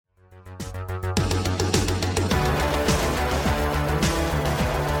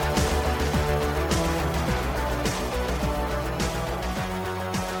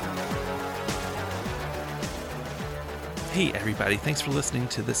Hey everybody, thanks for listening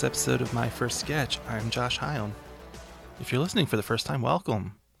to this episode of My First Sketch. I'm Josh Hyam. If you're listening for the first time,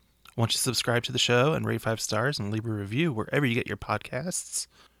 welcome. Won't you subscribe to the show and rate 5 stars and leave a review wherever you get your podcasts.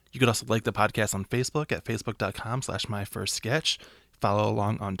 You could also like the podcast on Facebook at facebook.com/myfirstsketch. Follow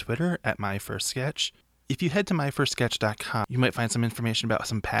along on Twitter at myfirstsketch. If you head to myfirstsketch.com, you might find some information about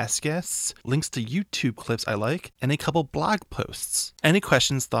some past guests, links to YouTube clips I like, and a couple blog posts. Any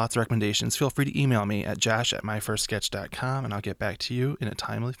questions, thoughts, recommendations, feel free to email me at josh@myfirstsketch.com, and I'll get back to you in a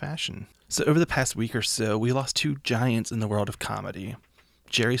timely fashion. So over the past week or so, we lost two giants in the world of comedy,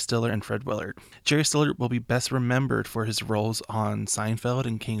 Jerry Stiller and Fred Willard. Jerry Stiller will be best remembered for his roles on Seinfeld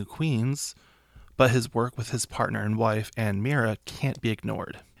and King of Queens, but his work with his partner and wife, Ann Mira, can't be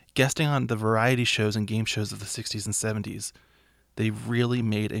ignored. Guesting on the variety shows and game shows of the 60s and 70s, they really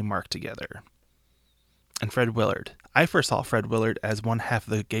made a mark together. And Fred Willard. I first saw Fred Willard as one half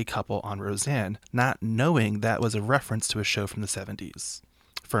of the gay couple on Roseanne, not knowing that was a reference to a show from the 70s,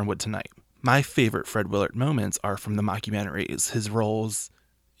 Fernwood Tonight. My favorite Fred Willard moments are from the mockumentaries, his roles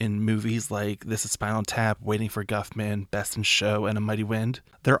in movies like This Is Spinal Tap, Waiting for Guffman, Best in Show, and A Mighty Wind.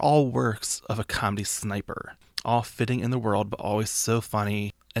 They're all works of a comedy sniper, all fitting in the world, but always so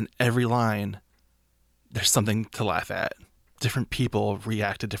funny. And every line, there's something to laugh at. Different people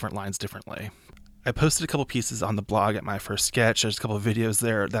react to different lines differently. I posted a couple pieces on the blog at My First Sketch. There's a couple of videos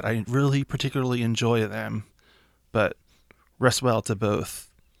there that I really particularly enjoy them. But rest well to both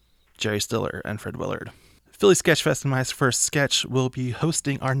Jerry Stiller and Fred Willard. Philly Sketchfest and My First Sketch will be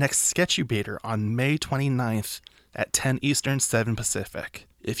hosting our next Sketchubator on May 29th at 10 Eastern, 7 Pacific.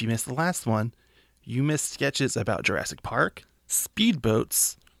 If you missed the last one, you missed sketches about Jurassic Park,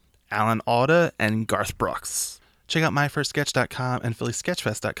 speedboats, Alan Alda, and Garth Brooks. Check out myfirstsketch.com and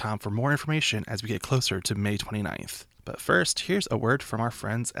phillysketchfest.com for more information as we get closer to May 29th. But first, here's a word from our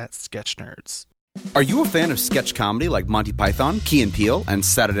friends at Sketch Nerds. Are you a fan of sketch comedy like Monty Python, Key and Peele, and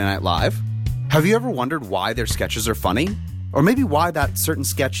Saturday Night Live? Have you ever wondered why their sketches are funny? Or maybe why that certain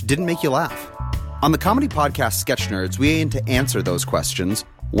sketch didn't make you laugh? On the comedy podcast Sketch Nerds, we aim to answer those questions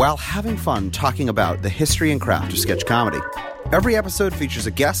while having fun talking about the history and craft of sketch comedy. Every episode features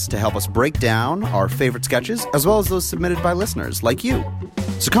a guest to help us break down our favorite sketches, as well as those submitted by listeners like you.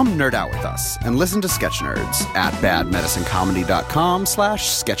 So come nerd out with us and listen to Sketch Nerds at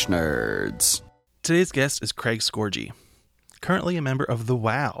badmedicinecomedy.com/sketchnerds. Today's guest is Craig Scorgie, currently a member of The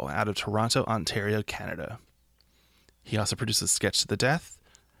Wow out of Toronto, Ontario, Canada. He also produces Sketch to the Death,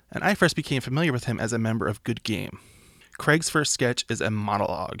 and I first became familiar with him as a member of Good Game. Craig's first sketch is a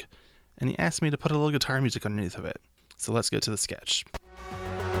monologue, and he asked me to put a little guitar music underneath of it. So let's get to the sketch.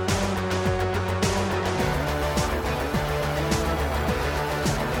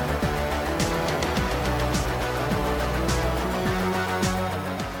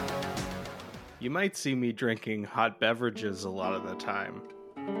 You might see me drinking hot beverages a lot of the time.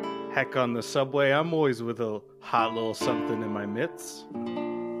 Heck, on the subway, I'm always with a hot little something in my mitts.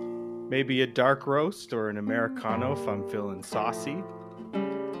 Maybe a dark roast or an Americano if I'm feeling saucy.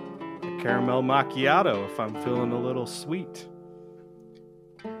 A caramel macchiato if I'm feeling a little sweet.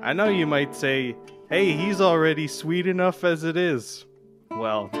 I know you might say, hey, he's already sweet enough as it is.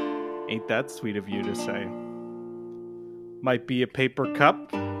 Well, ain't that sweet of you to say. Might be a paper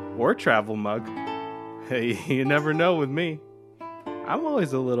cup or travel mug. Hey, you never know with me. I'm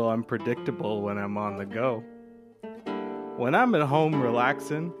always a little unpredictable when I'm on the go. When I'm at home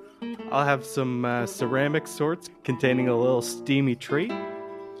relaxing, I'll have some ceramic sorts containing a little steamy treat.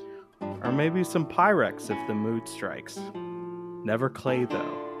 Or maybe some Pyrex if the mood strikes. Never clay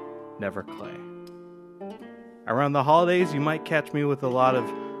though. Never clay. Around the holidays, you might catch me with a lot of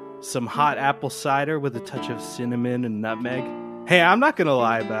some hot apple cider with a touch of cinnamon and nutmeg. Hey, I'm not gonna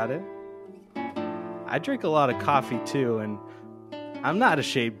lie about it. I drink a lot of coffee too, and I'm not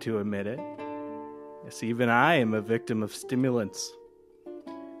ashamed to admit it. Yes, even I am a victim of stimulants.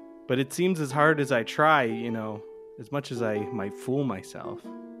 But it seems as hard as I try, as much as I might fool myself.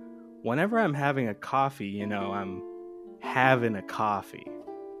 Whenever I'm having a coffee, I'm having a coffee.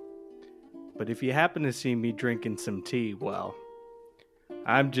 But if you happen to see me drinking some tea, well,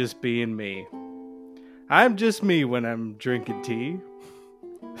 I'm just being me. I'm just me when I'm drinking tea.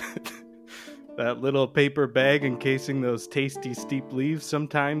 That little paper bag encasing those tasty steep leaves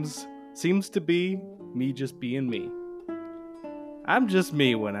sometimes seems to be me just being me. I'm just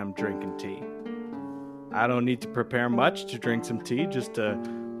me when I'm drinking tea. I don't need to prepare much to drink some tea, just to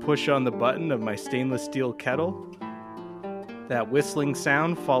push on the button of my stainless steel kettle. That whistling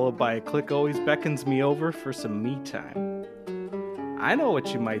sound followed by a click always beckons me over for some me time. I know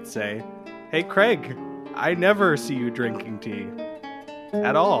what you might say. Hey Craig, I never see you drinking tea.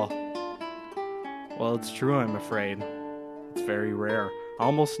 At all. Well, it's true, I'm afraid. It's very rare.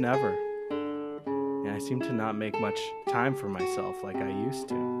 Almost never. And I seem to not make much time for myself like I used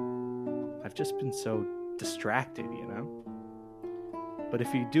to. I've just been so distracted, you know? But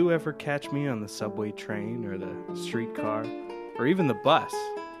if you do ever catch me on the subway train or the streetcar or even the bus,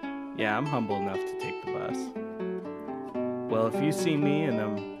 yeah, I'm humble enough to take the bus. Well, if you see me and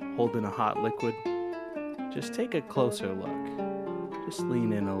I'm holding a hot liquid, just take a closer look. Just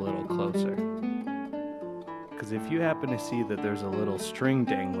lean in a little closer. Because if you happen to see that there's a little string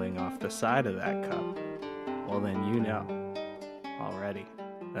dangling off the side of that cup, well then you know already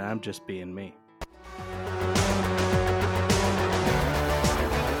that I'm just being me.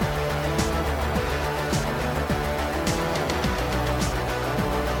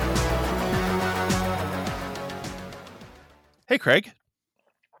 Hey, Craig.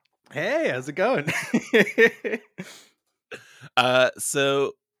 Hey, how's it going?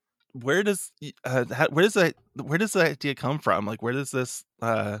 So where does where does the idea come from? Like, where does this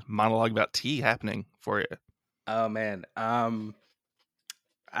monologue about tea happening for you? Oh man, I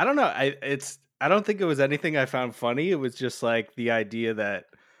don't know. I don't think it was anything I found funny. It was just like the idea that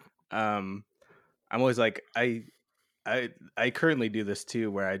I'm always like I currently do this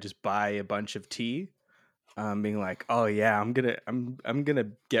too, where I just buy a bunch of tea, being like, oh yeah, I'm gonna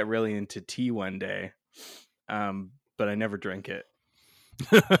get really into tea one day, but I never drink it.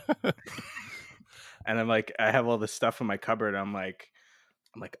 And I'm like, I have all this stuff in my cupboard. I'm like,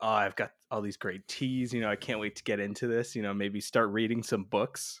 oh, I've got all these great teas. You know, I can't wait to get into this. You know, maybe start reading some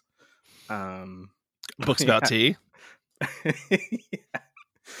books. Books about tea. Yeah.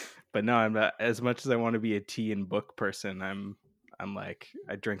 But no, I'm not. As much as I want to be a tea and book person, I'm like,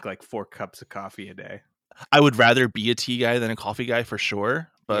 I drink like 4 cups of coffee a day. I would rather be a tea guy than a coffee guy for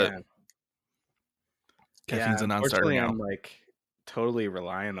sure, but caffeine's a non-starter now. I'm like totally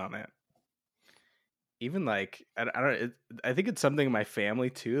reliant on it. Even like I don't. I think it's something in my family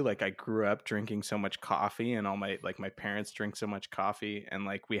too. Like I grew up drinking so much coffee, and all my parents drink so much coffee, and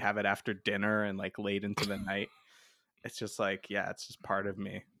like we have it after dinner and like late into the night. It's just like, yeah, it's just part of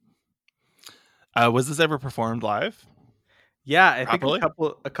me. Was this ever performed live? Yeah, I think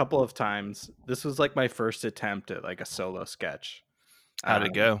a couple of times. This was like my first attempt at like a solo sketch. How'd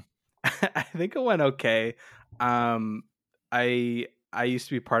it go? I think it went okay. I used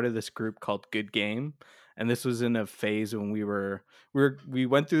to be part of this group called Good Game, and this was in a phase when we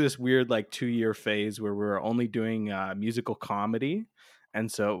went through this weird like 2-year phase where we were only doing musical comedy,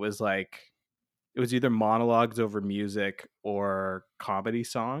 and so it was either monologues over music or comedy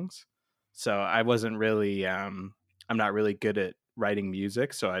songs. So I wasn't really I'm not really good at writing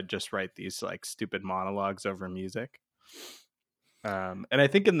music, so I'd just write these like stupid monologues over music. And I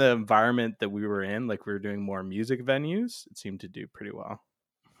think in the environment that we were in, like we were doing more music venues, it seemed to do pretty well.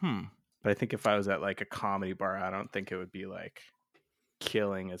 But I think if I was at like a comedy bar, I don't think it would be like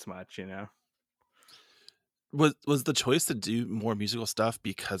killing as much, you know? Was the choice to do more musical stuff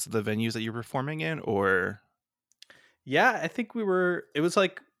because of the venues that you're performing in, or? Yeah, I think it was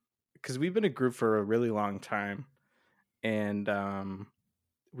like, because we've been a group for a really long time, and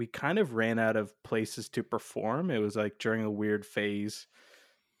we kind of ran out of places to perform. It was like during a weird phase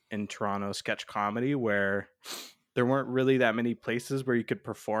in Toronto sketch comedy where there weren't really that many places where you could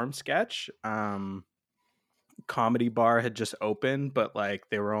perform sketch. Comedy Bar had just opened, but like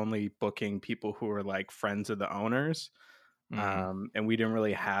they were only booking people who were like friends of the owners. And we didn't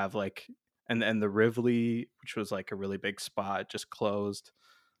really have like, and the Rivoli, which was like a really big spot, just closed.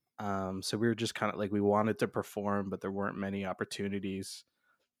 So we were just kind of like, we wanted to perform, but there weren't many opportunities.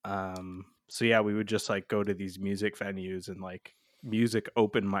 So yeah, we would just like go to these music venues and like music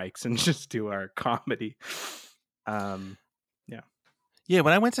open mics and just do our comedy. Yeah,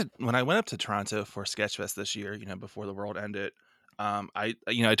 when I went up to Toronto for Sketchfest this year, you know, before the world ended, I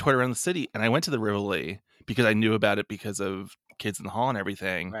toured around the city and I went to the Rivoli because I knew about it because of Kids in the Hall and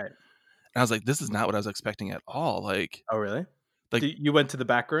everything. Right. And I was like, this is not what I was expecting at all. Like, oh really? Like, you went to the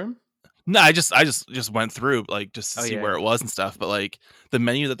back room? No, I just went through like just to see where it was and stuff. But like the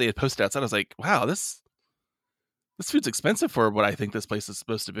menu that they had posted outside, I was like, wow, this food's expensive for what I think this place is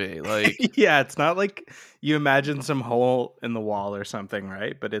supposed to be. Like, yeah, it's not like you imagine some hole in the wall or something,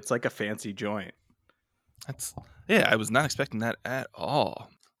 right? But it's like a fancy joint. I was not expecting that at all.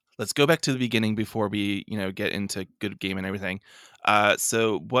 Let's go back to the beginning before we, get into Good Game and everything.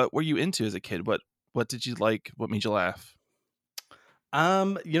 So what were you into as a kid? What did you like? What made you laugh?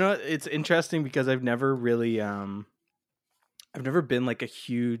 It's interesting because I've never really I've never been like a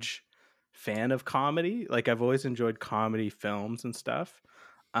huge fan of comedy. Like I've always enjoyed comedy films and stuff.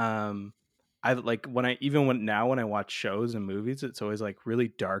 I like when I watch shows and movies, it's always like really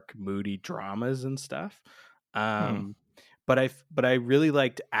dark, moody dramas and stuff. but I really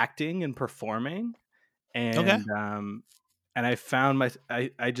liked acting and performing, Okay. and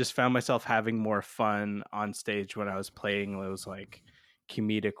I just found myself having more fun on stage when I was playing those like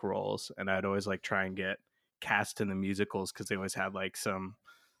comedic roles, and I'd always like try and get cast in the musicals because they always had like some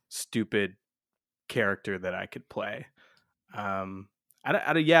stupid character that I could play.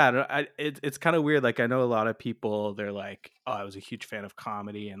 It's kind of weird. Like I know a lot of people, they're like, "Oh, I was a huge fan of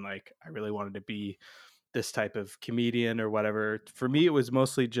comedy, and like I really wanted to be this type of comedian or whatever." For me, it was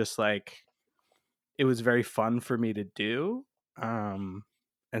mostly just like it was very fun for me to do, and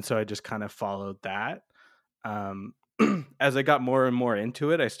so I just kind of followed that. Um, as I got more and more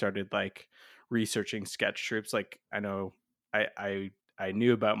into it, I started like researching sketch troops. Like I know I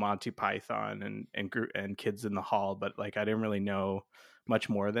knew about Monty Python and Kids in the Hall, but like I didn't really know much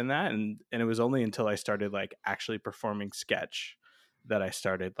more than that. And it was only until I started like actually performing sketch that I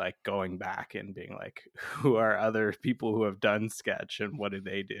started like going back and being like, who are other people who have done sketch and what do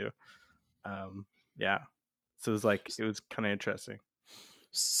they do? Um, yeah. So it was kind of interesting.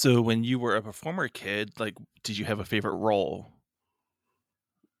 So when you were a performer kid, like, did you have a favorite role?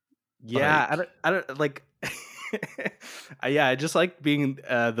 Yeah, Like, I don't like. Yeah, I just like being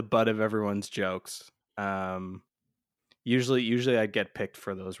the butt of everyone's jokes. Um, usually I'd get picked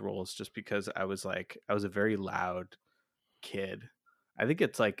for those roles just because I was a very loud kid. I think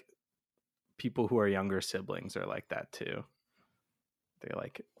it's like people who are younger siblings are like that too. They're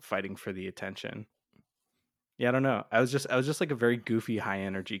like fighting for the attention. Yeah, I don't know. I was just like a very goofy, high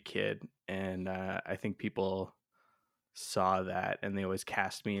energy kid, and I think people saw that and they always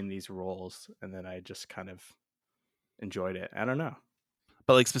cast me in these roles, and then I just kind of enjoyed it. I don't know.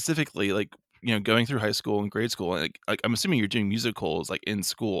 but like specifically, like, you know, going through high school and grade school, like I'm assuming you're doing musicals like in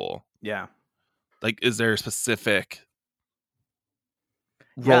school. Yeah. Like, is there a specific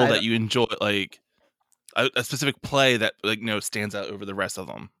Yeah, role that you enjoy, like a specific play that like, you know, stands out over the rest of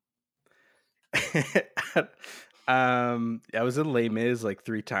them? I was in Les Mis like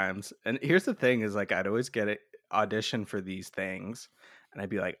 3 times. And here's the thing is like I'd always get it audition for these things and I'd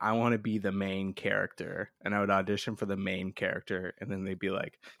be like, I want to be the main character. And I would audition for the main character, and then they'd be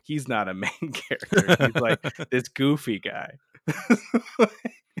like, he's not a main character. He's like this goofy guy.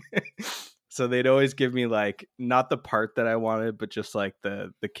 So they'd always give me like not the part that I wanted, but just like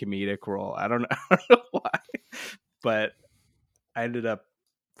the comedic role. I don't know, I don't know why. But I ended up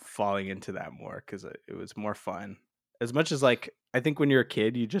falling into that more because it was more fun. As much as like I think when you're a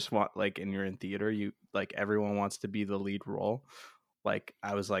kid, you just want like, and you're in theater, you like everyone wants to be the lead role. Like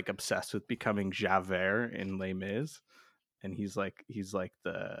I was like obsessed with becoming Javert in Les Mis, and he's like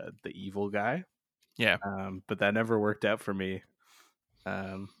the evil guy. Yeah. But that never worked out for me.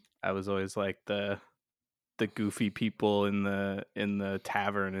 Um, I was always like the goofy people in the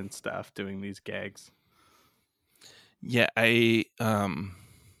tavern and stuff doing these gags. Yeah, I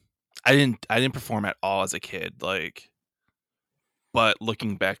didn't perform at all as a kid, like, but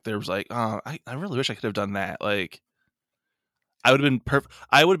looking back there was like, oh, I really wish I could have done that. Like, I would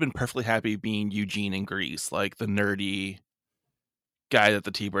have been perfectly happy being Eugene in Grease, like the nerdy guy that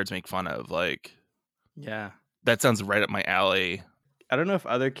the T-Birds make fun of. Like, Yeah. that sounds right up my alley. I don't know if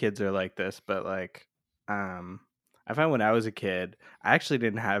other kids are like this, but like, I found when I was a kid, I actually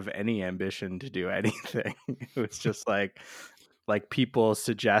didn't have any ambition to do anything. It was just like people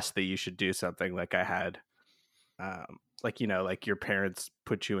suggest that you should do something. Like I had, like, you know, like your parents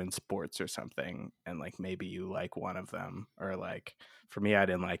put you in sports or something, and like maybe you like one of them, or like for me, I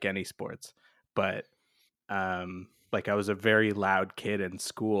didn't like any sports, but like I was a very loud kid in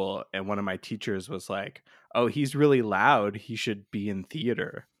school, and one of my teachers was like, "Oh, he's really loud. He should be in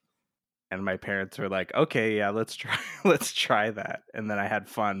theater." And my parents were like, "Okay, yeah, let's try let's try that." And then I had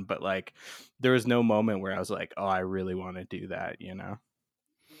fun, but like there was no moment where I was like, "Oh, I really want to do that," you know?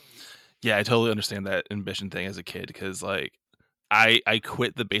 Yeah, I totally understand that ambition thing as a kid because like I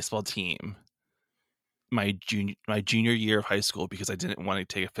quit the baseball team my junior year of high school because I didn't want to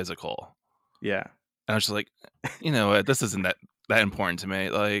take a physical. Yeah. And I was just like, you know what, this isn't that important to me.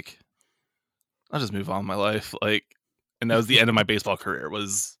 Like, I'll just move on with my life. Like, and that was the end of my baseball career.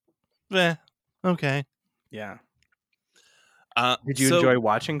 Was, okay. Yeah. Did you So, enjoy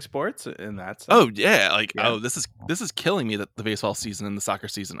watching sports in that sense? oh yeah, like, Yeah. oh, this is killing me that the baseball season and the soccer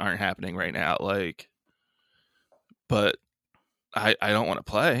season aren't happening right now. Like, but I don't want to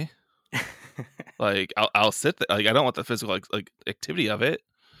play. Like, I'll sit there. Like, I don't want the physical like activity of it.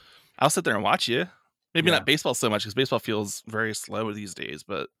 I'll sit there and watch you. Maybe Yeah. not baseball so much because baseball feels very slow these days,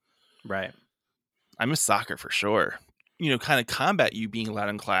 but Right. I miss soccer for sure. You know, kind of combat you being loud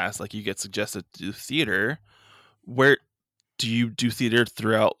in class, like you get suggested to do theater. Where do you do theater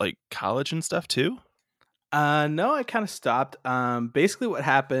throughout like college and stuff too? No, I kind of stopped. Basically what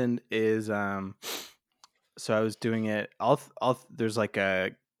happened is so I was doing it there's like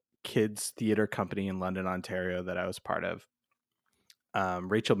a kids theater company in London, Ontario that I was part of.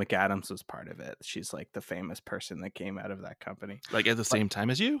 Rachel McAdams was part of it. She's like the famous person that came out of that company. Like at the But same time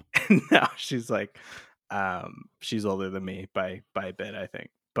as you? no, she's like she's older than me by a bit, I think.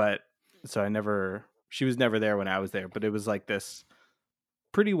 But so she was never there when I was there, but it was like this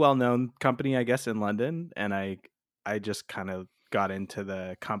pretty well-known company, I guess, in London, and I just kind of got into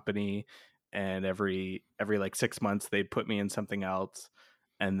the company, and every like 6 months they'd put me in something else,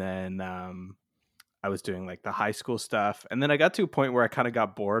 and then I was doing like the high school stuff, and then I got to a point where I kind of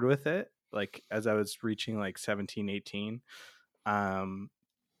got bored with it, like as I was reaching like 17, 18. um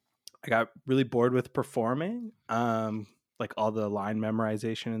I got really bored with performing, like all the line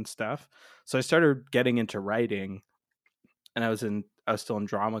memorization and stuff, so I started getting into writing, and I was still in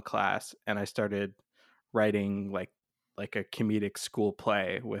drama class, and I started writing like a comedic school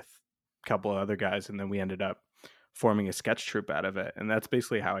play with a couple of other guys, and then we ended up forming a sketch troupe out of it, and that's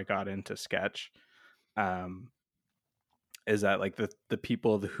basically how I got into sketch. Um, is that like the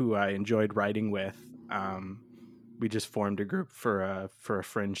people who I enjoyed writing with? We just formed a group for a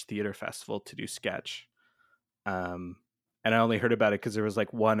fringe theater festival to do sketch. Um, and I only heard about it because there was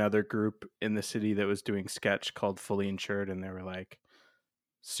like one other group in the city that was doing sketch called Fully Insured, and they were like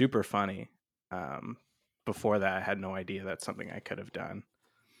super funny. Um, Before that, I had no idea that's something I could have done.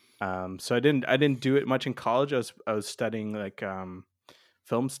 So I didn't do it much in college. I was studying like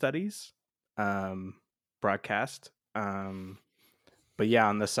film studies, um, broadcast. But yeah,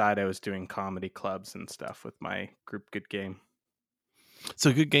 on the side, I was doing comedy clubs and stuff with my group, Good Game.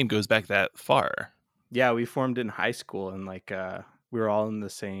 So Good Game goes back that far. Yeah, we formed in high school, and like we were all in the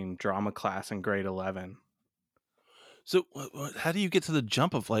same drama class in grade 11. So how do you get to the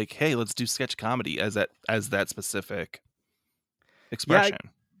jump of like, hey, let's do sketch comedy as that specific Yeah, expression?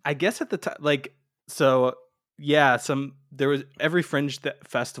 I guess at the time, like, so yeah, there was every fringe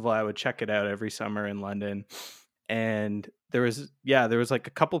festival, I would check it out every summer in London, and there was like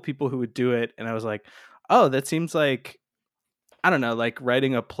a couple people who would do it, and I was like, oh, that seems like, I don't know, like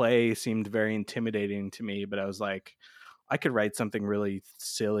writing a play seemed very intimidating to me, but I was like, I could write something really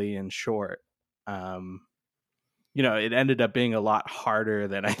silly and short. Um, it ended up being a lot harder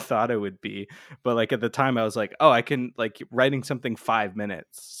than I thought it would be. But like at the time, I was like, oh, I can, like, writing something 5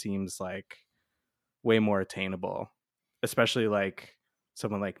 minutes seems like way more attainable, especially like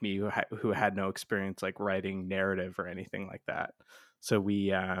someone like me who had no experience like writing narrative or anything like that. So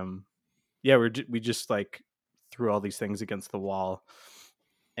we just like threw all these things against the wall,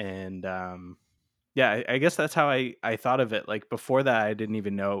 and yeah, I guess that's how I thought of it. Like before that, I didn't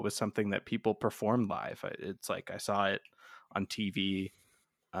even know it was something that people performed live. It's like I saw it on TV,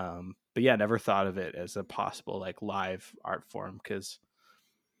 but yeah, never thought of it as a possible like live art form, because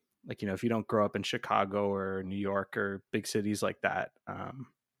like, if you don't grow up in Chicago or New York or big cities like that,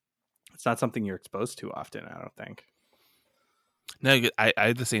 it's not something you're exposed to often, I don't think. No, I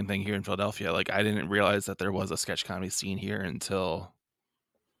had the same thing here in Philadelphia. Like I didn't realize that there was a sketch comedy scene here until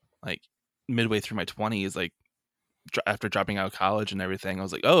like midway through my 20s, like after dropping out of college and everything. I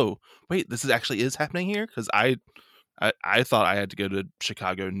was like, oh wait, this is happening here, because I thought I had to go to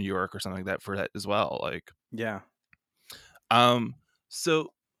Chicago, New York, or something like that for that as well. Like, Yeah.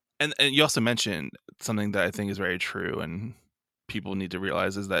 So, and you also mentioned something that I think is very true, and people need to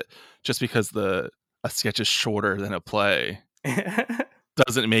realize, is that just because a sketch is shorter than a play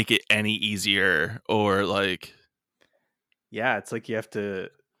doesn't make it any easier, or like, Yeah, it's like you have to,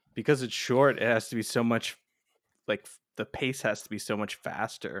 because it's short, it has to be so much, like the pace has to be so much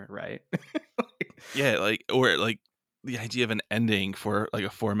faster, right? yeah, like, or like the idea of an ending for like a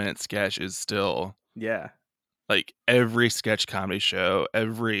 4-minute sketch is still, Yeah. like, every sketch comedy show,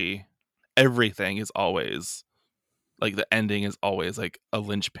 everything is always like, the ending is always like a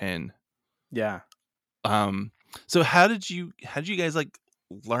linchpin. Yeah. So how did you guys like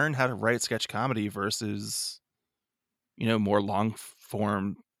learn how to write sketch comedy versus, more long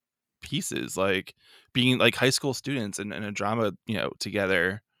form pieces, like being like high school students and a drama,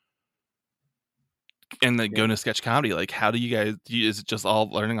 together, and then Yeah. going to sketch comedy? Like, how do you guys, is it just all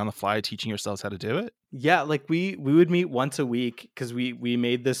learning on the fly, teaching yourselves how to do it? Yeah, like we would meet once a week, because we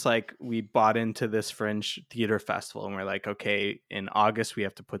made this, like, we bought into this fringe theater festival, and we're like, okay, in August we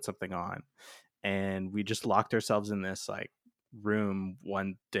have to put something on, and we just locked ourselves in this like room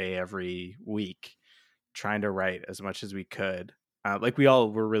one day every week, trying to write as much as we could. Like we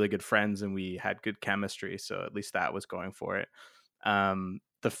all were really good friends, and we had good chemistry, so at least that was going for it.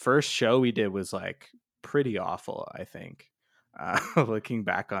 The first show we did was like pretty awful, I think. Looking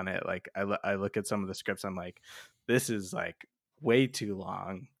back on it, like I look at some of the scripts, I'm like, this is like way too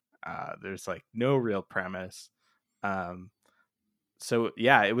long. There's like no real premise. Um, so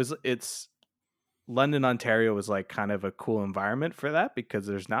yeah, it's London, Ontario was like kind of a cool environment for that because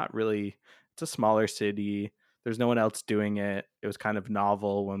there's not really, it's a smaller city. There's no one else doing it. It was kind of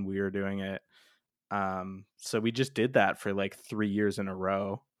novel when we were doing it. So we just did that for like 3 years in a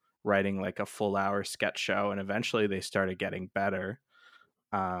row, writing like a full hour sketch show. And eventually they started getting better.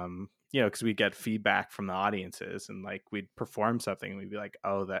 Because we get feedback from the audiences and like we'd perform something and we'd be like,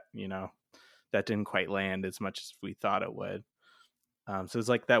 oh, that didn't quite land as much as we thought it would. So it's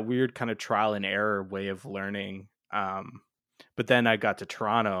like that weird kind of trial and error way of learning. But then I got to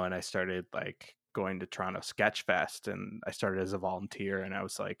Toronto and I started like going to Toronto Sketch Fest, and I started as a volunteer, and I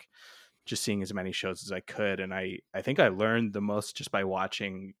was like just seeing as many shows as I could. And I think I learned the most just by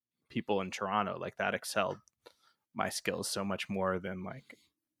watching people in Toronto. Like that excelled my skills so much more than like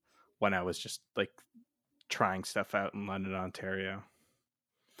when I was just like trying stuff out in London, Ontario.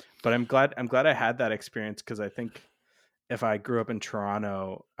 But I'm glad I had that experience, because I think if I grew up in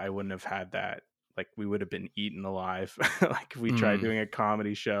Toronto, I wouldn't have had that. Like we would have been eaten alive. Like if we tried doing a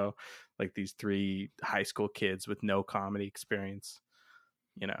comedy show, like these 3 high school kids with no comedy experience,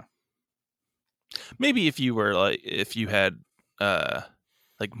 Maybe if you had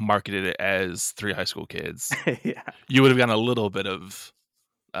like marketed it as 3 high school kids, yeah, you would have gotten a little bit of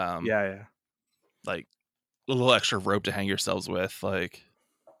yeah, like a little extra rope to hang yourselves with. Like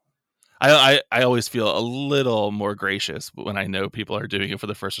I always feel a little more gracious when I know people are doing it for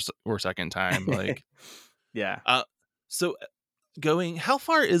the first or second time. Like yeah. So how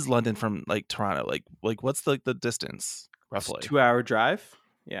far is London from like Toronto? Like what's the distance roughly? It's a 2-hour drive.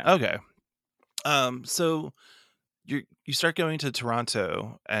 Yeah. Okay. So you start going to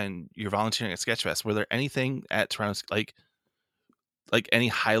Toronto and you're volunteering at Sketchfest. Were there anything at Toronto like any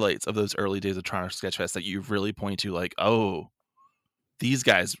highlights of those early days of Toronto Sketchfest that you really point to, like, oh, these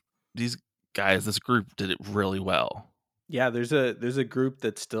guys, this group did it really well? Yeah, there's a group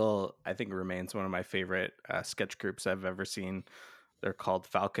that still, I think, remains one of my favorite sketch groups I've ever seen. They're called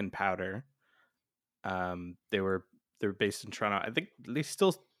Falcon Powder. They're based in Toronto. I think they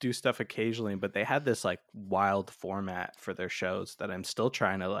still do stuff occasionally, but they had this like wild format for their shows that I'm still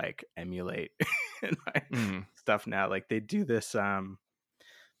trying to like emulate in my stuff now. Like they do this.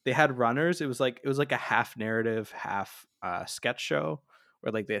 They had runners. It was like a half narrative, half sketch show,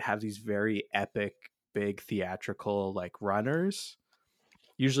 where like they'd have these very epic, big theatrical like runners,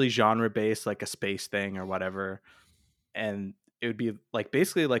 usually genre based, like a space thing or whatever, and it would be like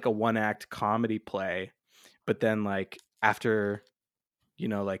basically like a 1-act comedy play, but then like after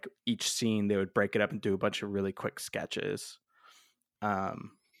like each scene they would break it up and do a bunch of really quick sketches.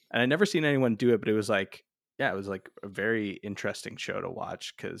 And I never seen anyone do it, but it was like, yeah, it was like a very interesting show to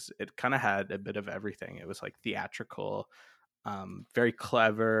watch because it kind of had a bit of everything. It was like theatrical, very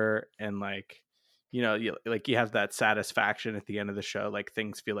clever, and like you have that satisfaction at the end of the show, like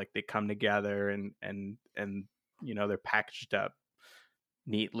things feel like they come together and they're packaged up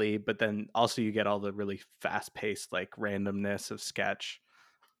neatly, but then also you get all the really fast-paced like randomness of sketch.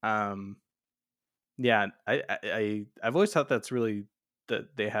 Yeah, I've always thought that's really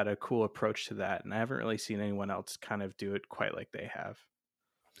that they had a cool approach to that, and I haven't really seen anyone else kind of do it quite like they have.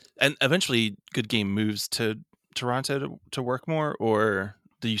 And eventually Good Game moves to Toronto to work more, or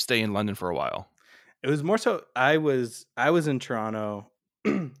do you stay in London for a while? It was more so I was in Toronto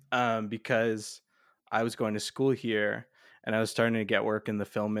because I was going to school here and I was starting to get work in the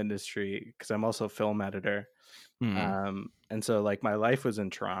film industry because I'm also a film editor. And so like my life was in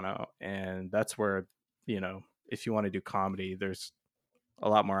Toronto, and that's where, if you want to do comedy, there's a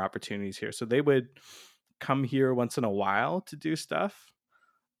lot more opportunities here. So they would come here once in a while to do stuff.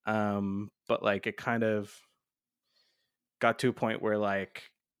 But like it kind of got to a point where like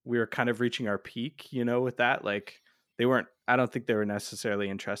we were kind of reaching our peak, with that. Like I don't think they were necessarily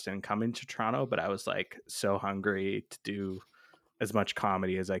interested in coming to Toronto, but I was like so hungry to do as much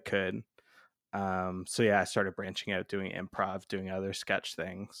comedy as I could. So yeah, I started branching out, doing improv, doing other sketch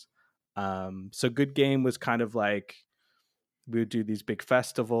things. So Good Game was kind of like, we would do these big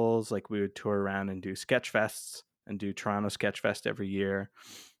festivals, like we would tour around and do sketch fests and do Toronto Sketch Fest every year,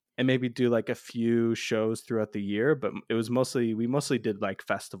 and maybe do like a few shows throughout the year. But it was we mostly did like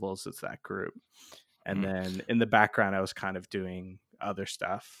festivals as that group. And then in the background, I was kind of doing other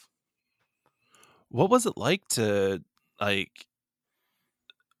stuff. What was it like to like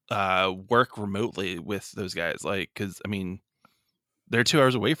work remotely with those guys? Like, because I mean, they're 2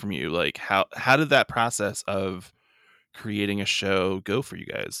 hours away from you. Like, how did that process of creating a show go for you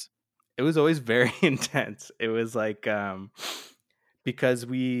guys? it was always very intense. It was like because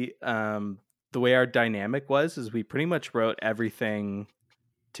we the way our dynamic was is we pretty much wrote everything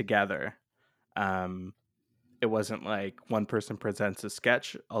together. Um it wasn't like one person presents a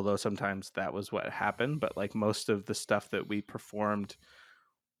sketch, although sometimes that was what happened, but like most of the stuff that we performed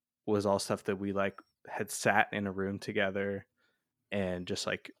was all stuff that we like had sat in a room together and just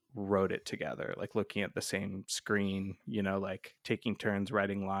like wrote it together, like looking at the same screen, like taking turns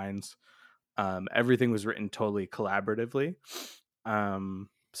writing lines. Everything was written totally collaboratively.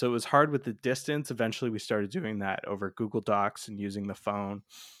 So it was hard with the distance. Eventually we started doing that over Google Docs and using the phone.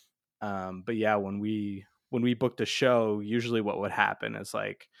 But yeah, when we booked a show, usually what would happen is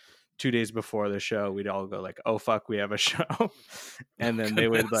like 2 days before the show, we'd all go like, oh fuck, we have a show. And then they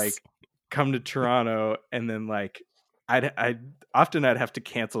would like come to Toronto, and then like I'd have to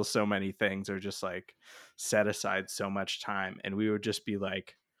cancel so many things or just like set aside so much time, and we would just be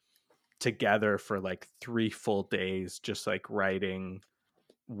like together for like 3 full days just like writing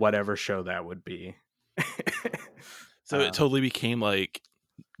whatever show that would be. So it totally became like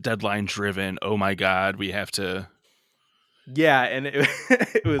deadline driven. Oh my god, we have to. Yeah, and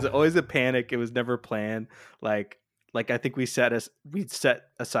it was always a panic. It was never planned. Like I think we set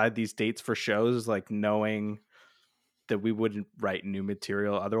aside these dates for shows, like knowing that we wouldn't write new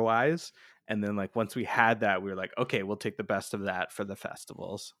material otherwise. And then like once we had that, we were like, okay, we'll take the best of that for the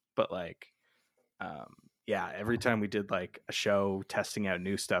festivals. But like, yeah, every time we did like a show testing out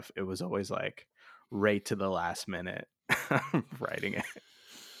new stuff, it was always like right to the last minute writing it.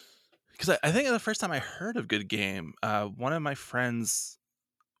 Because I think the first time I heard of Good Game, one of my friends,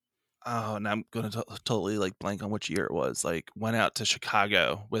 and I'm going to totally like blank on which year it was, like went out to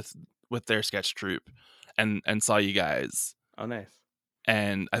Chicago with their sketch troupe and saw you guys. Oh, nice.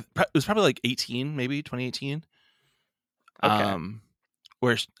 And it was probably like 2018. Okay.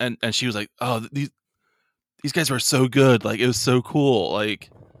 Where and she was like, oh, these guys were so good, like it was so cool, like.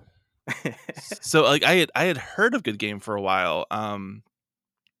 So like I had heard of Good Game for a while.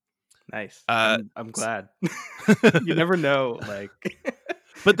 Nice. I'm glad. You never know, like.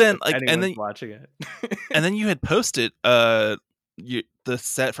 But then like and then watching it. And then you had posted the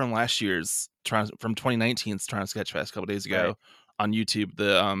set from last year's from 2019's Toronto Sketch Fest a couple days ago, right, on YouTube.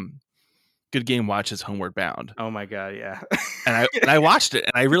 The Good Game watches Homeward Bound. Oh my god, yeah. and I watched it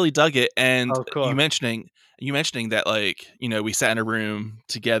and I really dug it. And cool. you mentioning that, like, we sat in a room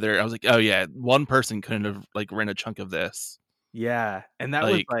together. I was like, oh yeah, one person couldn't have like written a chunk of this. Yeah, and that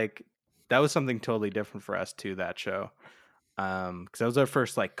was like that was something totally different for us too, that show. Because that was our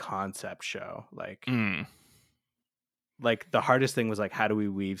first like concept show. Like, like the hardest thing was like, how do we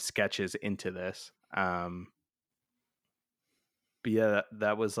weave sketches into this? But yeah,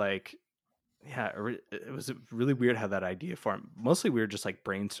 that was like, yeah, it was really weird how that idea formed. Mostly we were just like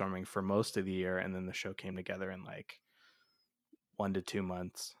brainstorming for most of the year, and then the show came together in like 1 to 2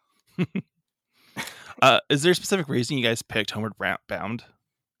 months. Is there a specific reason you guys picked Homeward Bound?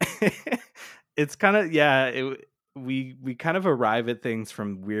 It's kind of, yeah, we kind of arrive at things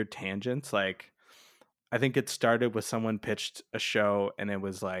from weird tangents. Like, I think it started with someone pitched a show and it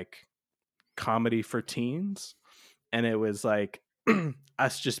was like comedy for teens, and it was like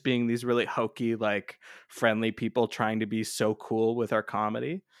us just being these really hokey, like friendly people trying to be so cool with our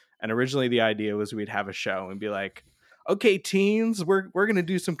comedy. And originally the idea was we'd have a show and be like, okay, teens, we're gonna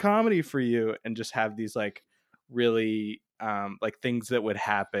do some comedy for you, and just have these like really like things that would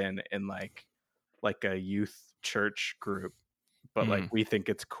happen in like a youth church group, but like we think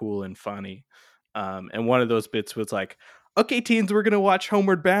it's cool and funny. And one of those bits was like, okay, teens, we're gonna watch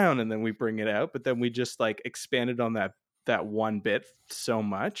Homeward Bound, and then we bring it out. But then we just like expanded on that one bit so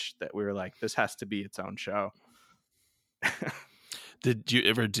much that we were like, this has to be its own show. Did you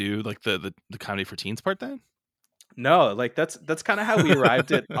ever do like the comedy for teens part then? No, like that's kind of how we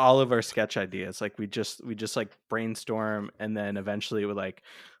arrived at all of our sketch ideas. Like we just like brainstorm, and then eventually it would like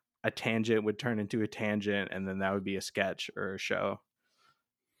a tangent would turn into a tangent, and then that would be a sketch or a show.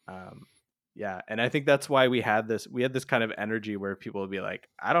 Yeah, and I think that's why we had this kind of energy where people would be like,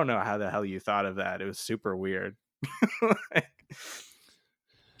 I don't know how the hell you thought of that. It was super weird.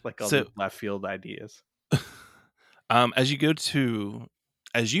 like all the left field ideas. As you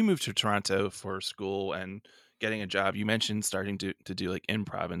moved to Toronto for school and getting a job, you mentioned starting to do like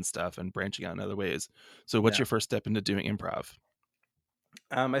improv and stuff and branching out in other ways. So what's your first step into doing improv?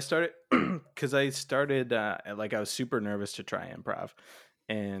 I started because I was super nervous to try improv,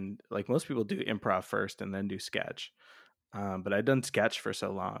 and like most people do improv first and then do sketch. But I'd done sketch for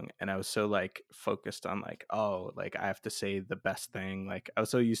so long, and I was so like focused on like, oh, like I have to say the best thing. Like I was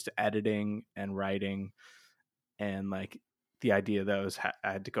so used to editing and writing and like the idea that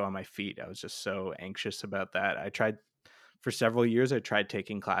I had to go on my feet. I was just so anxious about that. I tried for several years. I tried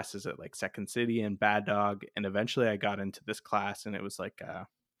taking classes at like Second City and Bad Dog, and eventually I got into this class, and it was like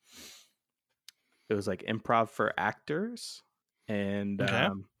improv for actors, and Okay.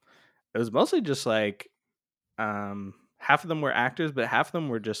 it was mostly just like half of them were actors, but half of them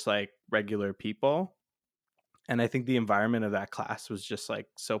were just like regular people. And I think the environment of that class was just like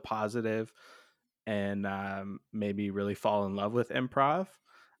so positive, and made me really fall in love with improv,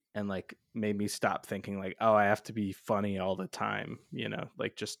 and like made me stop thinking like, oh, I have to be funny all the time,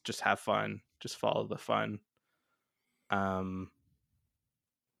 like just have fun, just follow the fun. um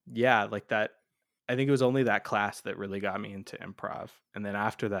yeah, like that. I think it was only that class that really got me into improv, and then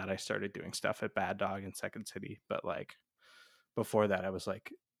after that I started doing stuff at Bad Dog and Second City. But like before that, I was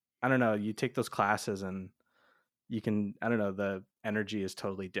like, I don't know, you take those classes and you can, I don't know, the energy is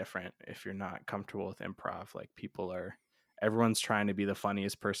totally different if you're not comfortable with improv. Like everyone's trying to be the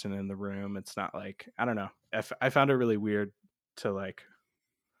funniest person in the room. It's not like, I don't know, I found it really weird to like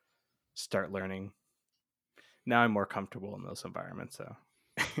start learning. Now I'm more comfortable in those environments. So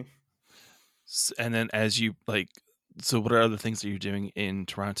And then as you like, so what are other things that you're doing in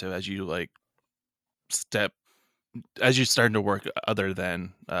Toronto as you like as you're starting to work other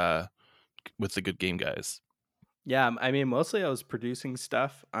than with the Good Game Guys? yeah, I mean, mostly I was producing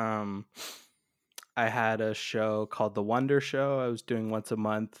stuff. I had a show called The Wonder Show. I was doing once a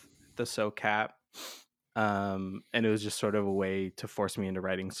month at the SoCap. And it was just sort of a way to force me into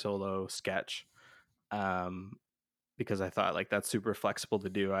writing solo sketch. Because I thought like that's super flexible to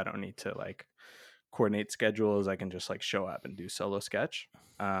do. I don't need to like coordinate schedules. I can just like show up and do solo sketch.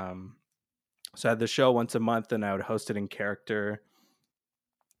 So I had the show once a month, and I would host it in character,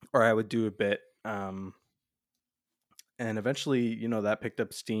 or I would do a bit. And eventually, that picked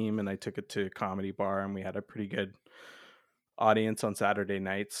up steam, and I took it to Comedy Bar, and we had a pretty good audience on Saturday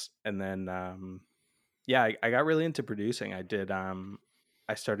nights. And then, I got really into producing. I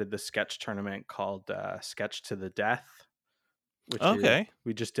started this sketch tournament called Sketch to the Death, which Okay.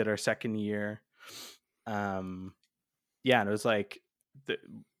 we just did our second year. And it was like,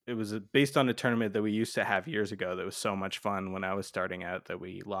 it was based on a tournament that we used to have years ago that was so much fun when I was starting out that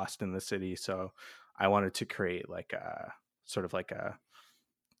we lost in the city. So I wanted to create like a sort of like a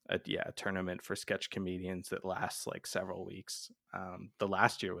tournament for sketch comedians that lasts like several weeks. The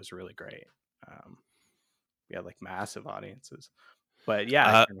last year was really great. We had like massive audiences, but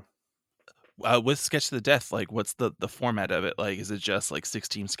with Sketch to the Death, like what's the format of it? Like, is it just like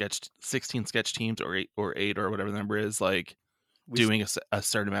 16 sketch teams or eight or whatever the number is, like doing a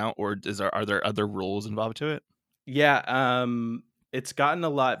certain amount, or are there other rules involved to it? Yeah, it's gotten a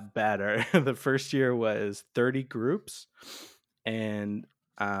lot better. The first year was 30 groups, and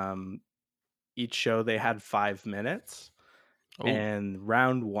each show they had 5 minutes. Oh. And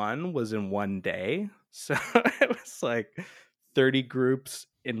round 1 was in one day. So it was like 30 groups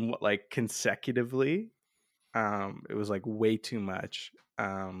in like consecutively. It was like way too much.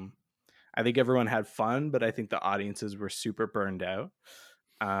 I think everyone had fun, but I think the audiences were super burned out.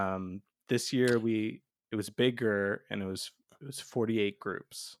 This year it was bigger, and it was 48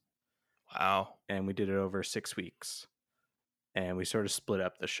 groups. Wow. And we did it over 6 weeks, and we sort of split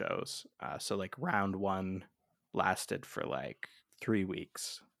up the shows. So like round 1 lasted for like 3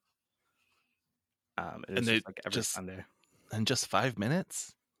 weeks. It was just like every Sunday. And just 5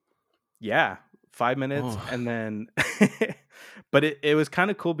 minutes? Yeah, 5 minutes. Oh. And then but it was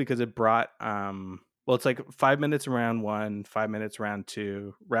kind of cool because it brought it's like 5 minutes round 1, 5 minutes round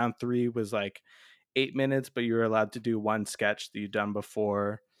 2. Round 3 was like 8 minutes, but you were allowed to do one sketch that you'd done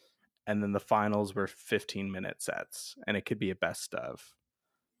before. And then the finals were 15-minute sets, and it could be a best of.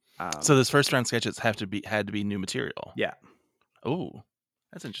 So this first round sketches had to be new material. Yeah. Oh,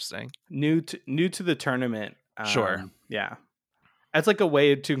 that's interesting. New to the tournament. Sure. Yeah. It's like a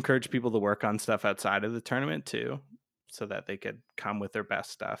way to encourage people to work on stuff outside of the tournament too, so that they could come with their best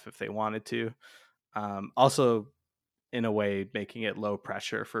stuff if they wanted to. Also, in a way, making it low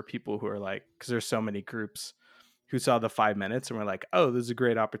pressure for people who are like, because there's so many groups who saw the 5 minutes and were like, oh, this is a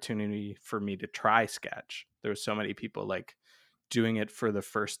great opportunity for me to try sketch. There were so many people like doing it for the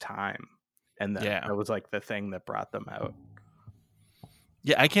first time, and that was like the thing that brought them out.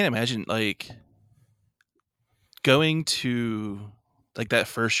 Yeah, I can't imagine like going to like that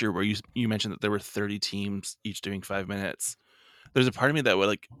first year where you mentioned that there were 30 teams each doing 5 minutes. There's a part of me that would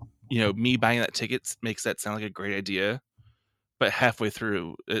like, me buying that ticket makes that sound like a great idea, but halfway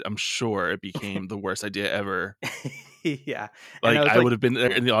through I'm sure it became the worst idea ever. Yeah, like I would have been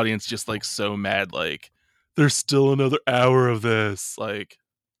there in the audience just like so mad, like there's still another hour of this. Like,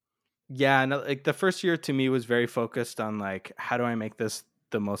 Yeah, no, like the first year to me was very focused on like how do I make this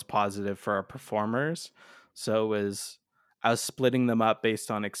the most positive for our performers. So it was I was splitting them up based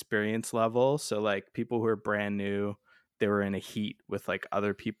on experience level. So like people who are brand new, they were in a heat with like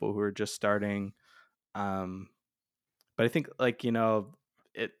other people who are just starting. Um, but I think like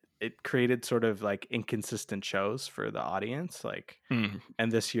it created sort of like inconsistent shows for the audience. Like, Mm.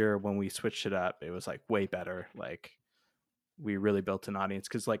 and this year when we switched it up, it was like way better. Like we really built an audience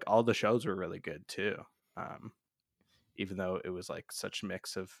because like all the shows were really good too. Um, even though it was like such a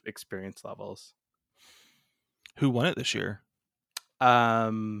mix of experience levels. Who won it this year?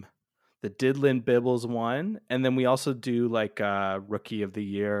 Um, the Diddlin Bibbles won, and then we also do like Rookie of the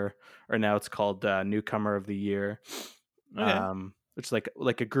Year, or now it's called Newcomer of the Year. Okay. Which is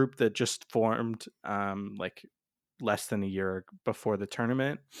like a group that just formed like less than a year before the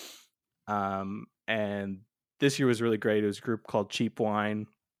tournament. And this year was really great. It was a group called Cheap Wine,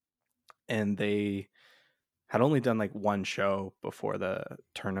 and they had only done like one show before the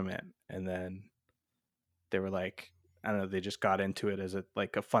tournament, and then they were like, I don't know, they just got into it as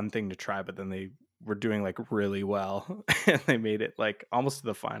a fun thing to try, but then they were doing like really well and they made it like almost to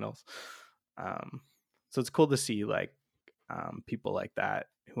the finals. um so it's cool to see like people like that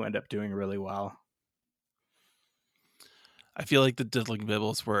who end up doing really well. I feel like the Diddling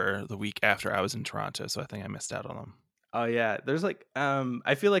Bibbles were the week after I was in Toronto, so I think I missed out on them. Oh yeah, there's like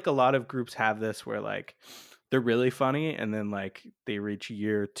I feel like a lot of groups have this where like they're really funny and then like they reach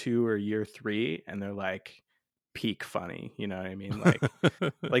year 2 or year 3 and they're like peak funny, you know what I mean?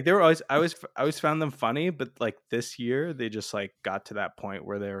 Like they were always I always found them funny, but like this year they just like got to that point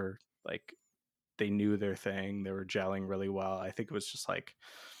where they were like they knew their thing, they were gelling really well. I think it was just like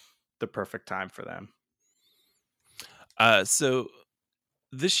the perfect time for them. So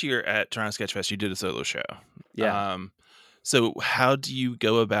this year at Toronto Sketch Fest, you did a solo show. Yeah. So how do you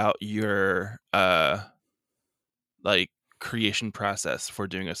go about your like creation process for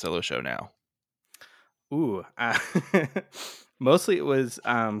doing a solo show now? Ooh. Mostly it was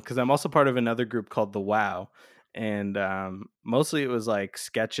because I'm also part of another group called the Wow. And mostly it was like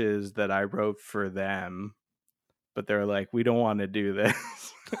sketches that I wrote for them, but they're like, we don't want to do this.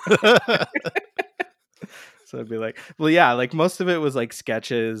 So I'd be like, well, yeah, like most of it was like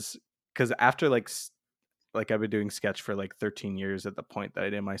sketches because after like I've been doing sketch for like 13 years at the point that I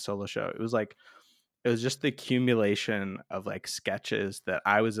did my solo show. It was just the accumulation of like sketches that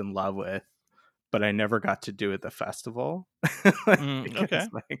I was in love with, but I never got to do at the festival. Okay.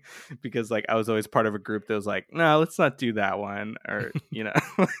 Because like I was always part of a group that was like, no, let's not do that one, or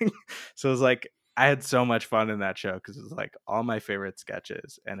so it was like I had so much fun in that show because it was like all my favorite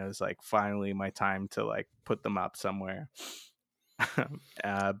sketches, and it was like finally my time to like put them up somewhere.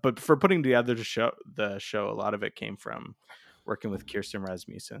 But for putting together the show, a lot of it came from working with Kirsten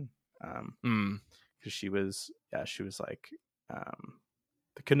Rasmussen, because she was like,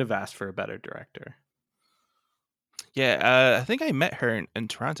 they couldn't have asked for a better director. Yeah, I think I met her in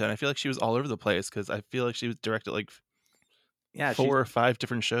Toronto, and I feel like she was all over the place because I feel like she was directed like 4 or 5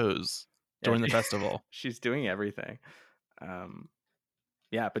 different shows during the festival. She's doing everything.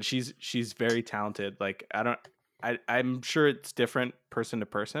 Yeah, but she's very talented. Like I'm sure it's different person to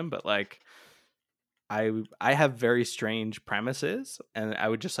person, but like I have very strange premises and I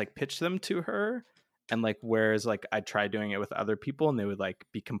would just like pitch them to her, and like whereas like I try doing it with other people and they would like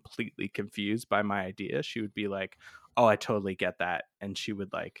be completely confused by my idea, she would be like, "Oh, I totally get that." And she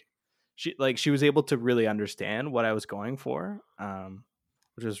would like she was able to really understand what I was going for,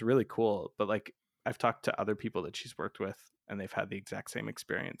 which was really cool. But like I've talked to other people that she's worked with and they've had the exact same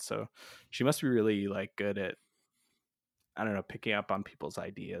experience. So she must be really like good at, I don't know, picking up on people's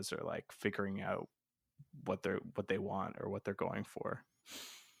ideas or like figuring out what they want or what they're going for.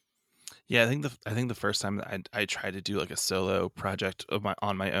 Yeah, I think the first time that I tried to do like a solo project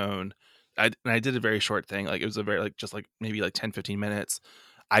on my own, I did a very short thing. Like it was a very like just like maybe like 10-15 minutes.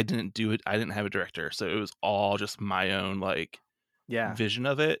 I didn't do it. I didn't have a director, so it was all just my own like vision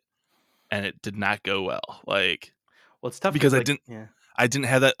of it, and it did not go well. Like, well, it's tough because like, I didn't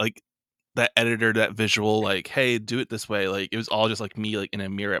have that like that editor, that visual, like, hey, do it this way. Like it was all just like me like in a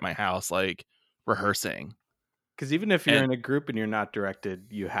mirror at my house, like rehearsing. Because even if you're in a group and you're not directed,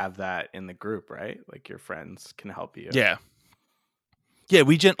 you have that in the group, right? Like your friends can help you. Yeah,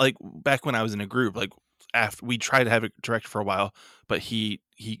 we like back when I was in a group, like after we tried to have a director for a while, but he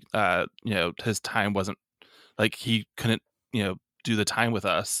his time wasn't like he couldn't do the time with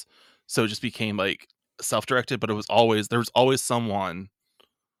us, so it just became like self-directed. But there was always someone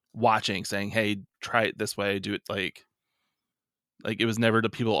watching saying, hey, try it this way, do it like it was never the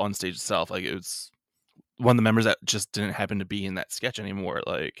people on stage itself. Like it was one of the members that just didn't happen to be in that sketch anymore.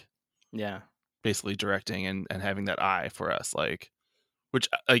 Like Yeah. basically directing and having that eye for us, like, which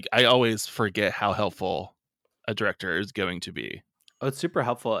like I always forget how helpful a director is going to be. Oh, it's super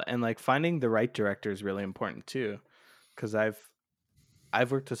helpful, and like finding the right director is really important too. Because I've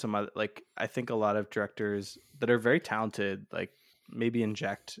worked with some other, like, I think a lot of directors that are very talented, like, maybe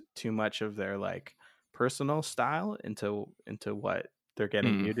inject too much of their like personal style into what they're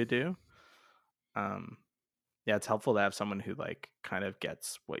getting Mm. you to do. Um, yeah, it's helpful to have someone who like kind of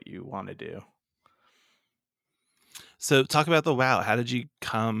gets what you want to do. So talk about the WoW. How did you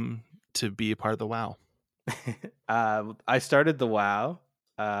come to be a part of the WoW? I started the WoW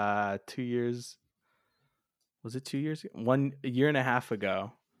 2 years. Was it 2 years ago? A year and a half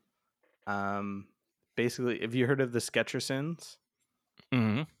ago. Um, basically, have you heard of the Sketchersons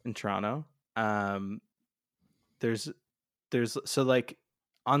Mm-hmm. in Toronto? Um, there's so like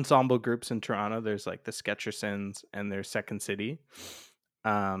ensemble groups in Toronto. There's like the Sketchersons and there's Second City.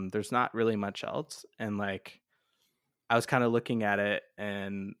 There's not really much else, and like I was kind of looking at it,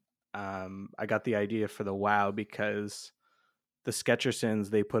 and I got the idea for the WoW because the Sketchersons,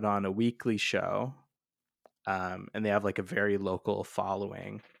 they put on a weekly show, and they have like a very local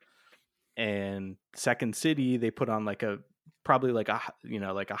following. And Second City, they put on like a probably like a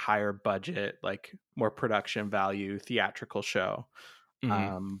like a higher budget, like more production value theatrical show.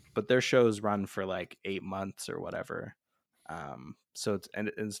 Mm-hmm. But their shows run for like 8 months or whatever. So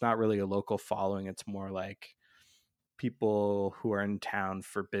it's not really a local following. It's more like people who are in town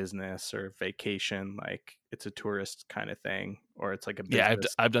for business or vacation, like it's a tourist kind of thing, or it's like a Yeah,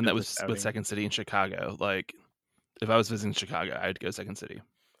 I've done that business with outing. Second City in Chicago. Like, if I was visiting Chicago, I'd go Second City.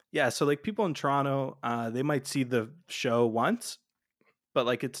 Yeah, so like people in Toronto, they might see the show once, but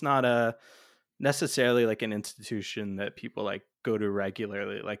like it's not a necessarily like an institution that people like go to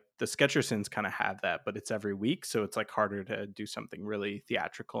regularly. Like the Sketchersons kind of have that, but it's every week, so it's like harder to do something really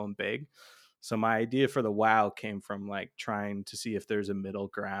theatrical and big. So my idea for the WoW came from like trying to see if there's a middle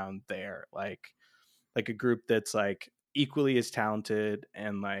ground there, like a group that's like equally as talented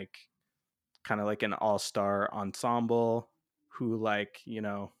and like kind of like an all-star ensemble who like,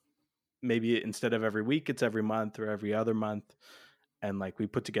 maybe instead of every week it's every month or every other month, and like we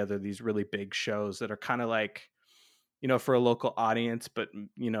put together these really big shows that are kind of like, for a local audience, but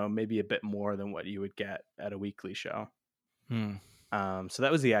maybe a bit more than what you would get at a weekly show. Hmm. So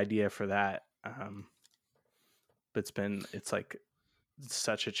that was the idea for that. But it's like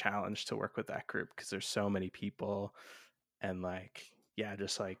such a challenge to work with that group because there's so many people, and like, yeah,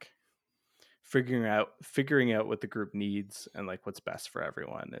 just like figuring out what the group needs and like what's best for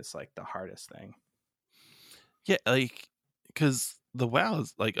everyone is like the hardest thing. Yeah, like, because the WoW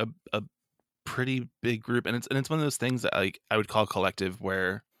is like a pretty big group, and it's one of those things that like I would call collective,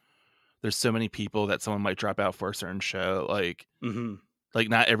 where there's so many people that someone might drop out for a certain show. Mm-hmm. Like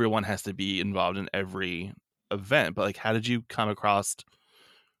not everyone has to be involved in every event, but like, how did you come across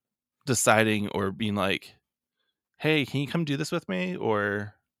deciding or being like, hey, can you come do this with me?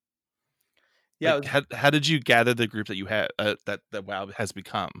 Or Yeah, like, how did you gather the group that you had, that WoW has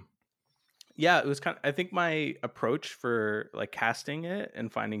become? it was kind of, I think my approach for like casting it and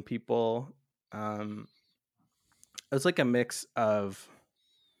finding people, um it was like a mix of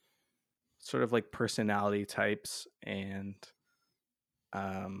sort of like personality types and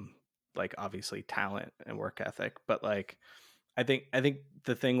um like obviously talent and work ethic, but like I think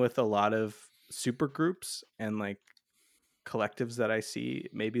the thing with a lot of super groups and like collectives that I see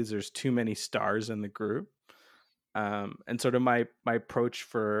maybe is there's too many stars in the group. And sort of my approach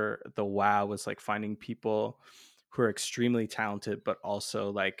for the WoW was like finding people who are extremely talented but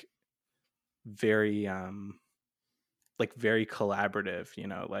also very like very collaborative,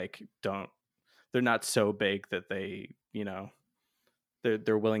 like don't they're not so big that they,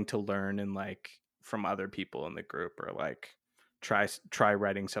 they're willing to learn and like from other people in the group, or like try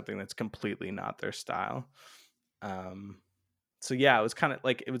writing something that's completely not their style. um so yeah, it was kind of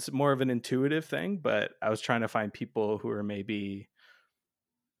like, it was more of an intuitive thing, but I was trying to find people who are maybe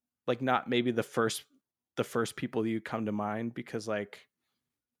like not maybe the first people you come to mind, because like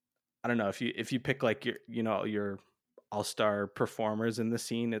I don't know, if you pick like your all-star performers in the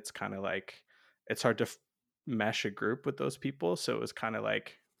scene, it's kind of like it's hard to mesh a group with those people. So it was kind of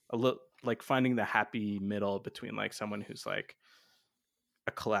like a little like finding the happy middle between like someone who's like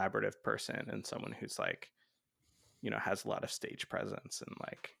a collaborative person and someone who's like, has a lot of stage presence and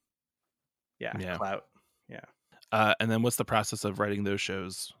like, yeah, Yeah. clout. Yeah. And then what's the process of writing those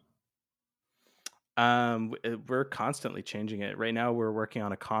shows? We're constantly changing it. Right now we're working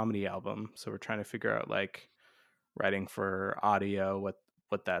on a comedy album, so we're trying to figure out like writing for audio,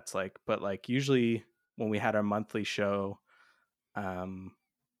 what that's like. But like usually when we had our monthly show, um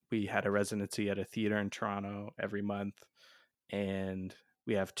we had a residency at a theater in Toronto every month, and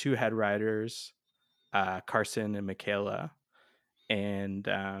we have 2 head writers, Carson and Michaela, and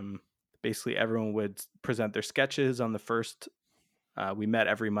basically everyone would present their sketches on the first. We met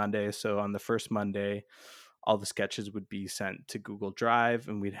every Monday, so on the first Monday, all the sketches would be sent to Google Drive,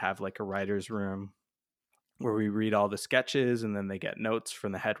 and we'd have like a writer's room where we read all the sketches, and then they get notes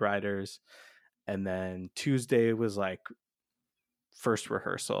from the head writers. And then Tuesday was like first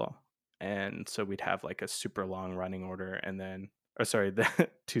rehearsal, and so we'd have like a super long running order, and then the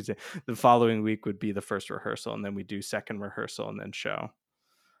Tuesday, the following week would be the first rehearsal, and then we do second rehearsal and then show.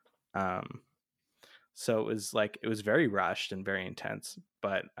 So it was very rushed and very intense,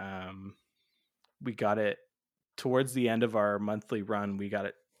 but we got it towards the end of our monthly run. We got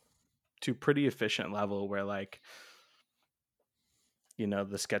it to pretty efficient level where like, you know,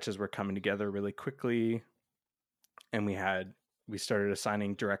 the sketches were coming together really quickly, and we started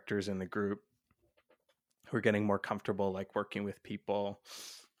assigning directors in the group who were getting more comfortable like working with people.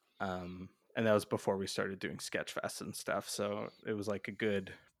 And that was before we started doing Sketchfest and stuff. So it was like a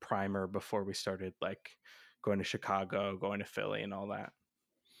good primer before we started like going to Chicago, going to Philly and all that.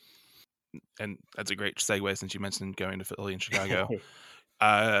 And that's a great segue since you mentioned going to Philly and Chicago.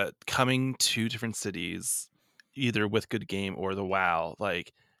 Coming to different cities, either with Good Game or the WoW,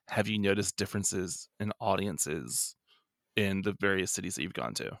 like, have you noticed differences in audiences in the various cities that you've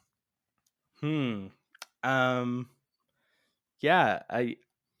gone to?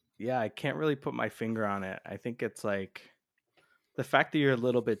 I can't really put my finger on it. I think it's like the fact that you're a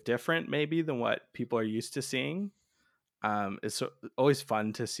little bit different maybe than what people are used to seeing. It's always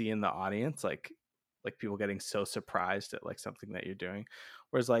fun to see in the audience, like people getting so surprised at like something that you're doing.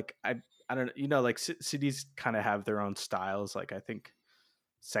 Whereas like I don't know, you know, like cities kind of have their own styles. Like I think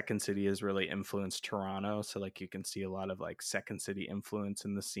Second City has really influenced Toronto, so like you can see a lot of like Second City influence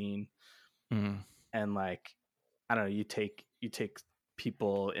in the scene. And like I don't know, you take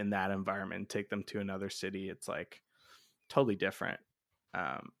people in that environment, take them to another city, it's like totally different.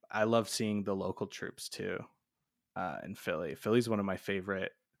 I love seeing the local troops too. In Philly. Philly's one of my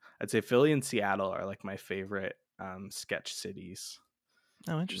favorite. I'd say Philly and Seattle are like my favorite sketch cities.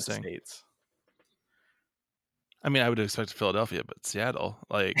 Oh, interesting. In the States. I mean, I would expect Philadelphia, but Seattle,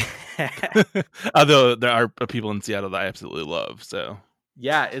 like, although there are people in Seattle that I absolutely love. So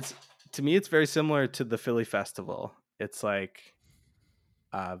yeah, to me, it's very similar to the Philly Festival. It's like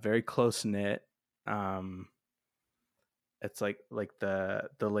very close knit. It's like the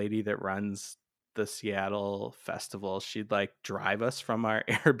lady that runs the Seattle festival, she'd like drive us from our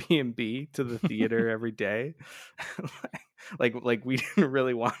Airbnb to the theater every day. like we didn't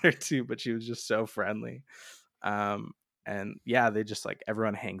really want her to, but she was just so friendly. And yeah, they just like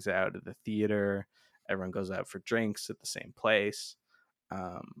everyone hangs out at the theater, everyone goes out for drinks at the same place.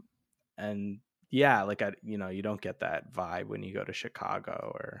 And yeah, like you don't get that vibe when you go to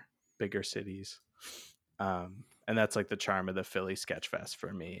Chicago or bigger cities. And that's like the charm of the Philly Sketchfest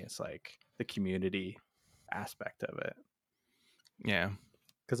for me. It's like the community aspect of it. Yeah,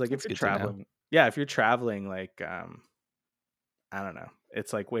 because like if you're traveling, like I don't know,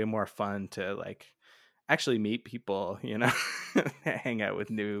 it's like way more fun to like actually meet people, you know, hang out with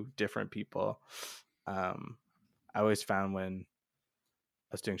different people. I always found when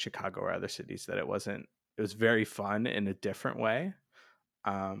I was doing Chicago or other cities that it was very fun in a different way.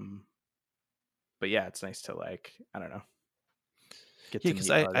 But yeah, it's nice to like, I don't know. Because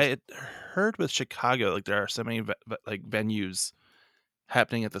I heard with Chicago, like there are so many like venues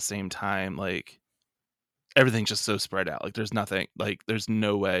happening at the same time. Like everything's just so spread out. Like there's nothing, like there's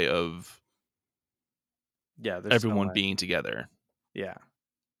no way of everyone being together. Yeah.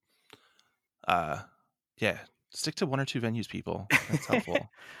 Yeah. Stick to 1 or 2 venues, people. That's helpful.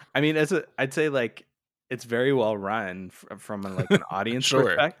 I mean, I'd say like it's very well run from like an audience sure.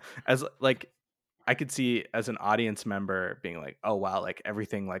 perspective. As like I could see as an audience member being like, oh wow, like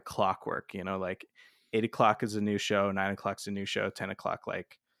everything like clockwork, you know, like 8 o'clock is a new show, 9 o'clock's a new show, 10 o'clock,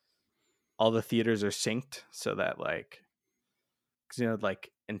 like all the theaters are synced so that like, cause you know,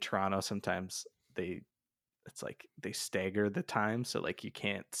 like in Toronto, sometimes it's like they stagger the time. So like you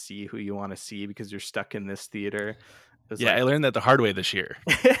can't see who you want to see because you're stuck in this theater. Yeah. I learned that the hard way this year.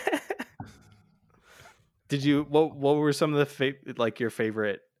 Did you, what were some of the like your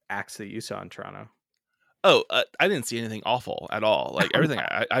favorite acts that you saw in Toronto? Oh, I didn't see anything awful at all. Like everything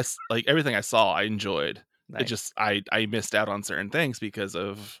I like everything I saw, I enjoyed. Nice. It just I missed out on certain things because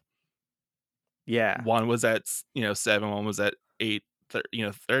of one was at 7, one was at 8,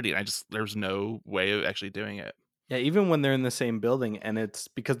 30, and there was no way of actually doing it. Yeah, even when they're in the same building, and it's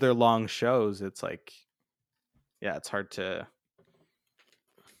because they're long shows, it's like, yeah, it's hard to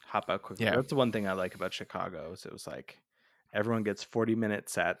hop out quickly. Yeah. That's the one thing I like about Chicago is it was like everyone gets 40-minute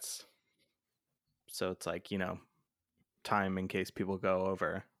sets. So it's like, time in case people go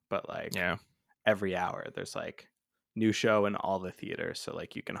over. But like Yeah. every hour there's like new show in all the theaters. So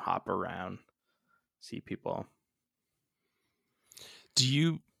like you can hop around, see people. Do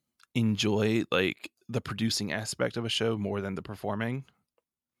you enjoy like the producing aspect of a show more than the performing?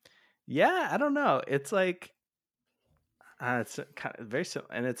 Yeah, I don't know. It's like it's kind of very simple,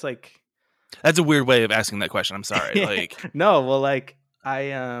 and it's like That's a weird way of asking that question. I'm sorry. Like, no, well, like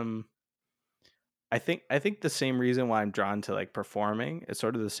I think the same reason why I'm drawn to like performing is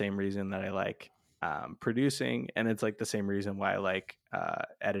sort of the same reason that I like producing, and it's like the same reason why I like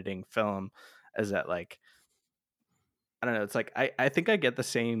editing film, is that like I don't know. It's like I think I get the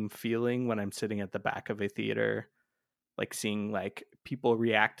same feeling when I'm sitting at the back of a theater, like seeing like people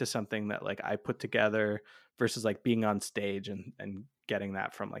react to something that like I put together versus like being on stage and getting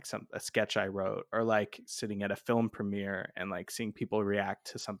that from like a sketch I wrote, or like sitting at a film premiere and like seeing people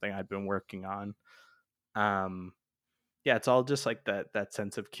react to something I'd been working on. Yeah, it's all just like that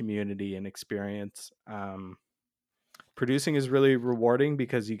sense of community and experience. Producing is really rewarding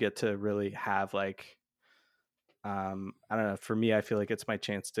because you get to really have like I don't know, for me I feel like it's my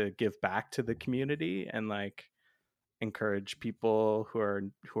chance to give back to the community and like encourage people who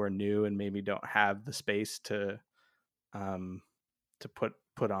are new and maybe don't have the space to um to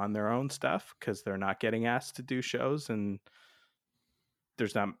put on their own stuff because they're not getting asked to do shows, and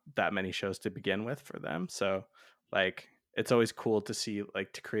there's not that many shows to begin with for them. So like it's always cool to see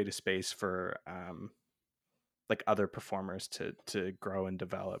like to create a space for like other performers to grow and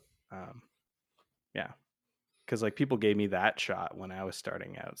develop. Yeah, because like people gave me that shot when I was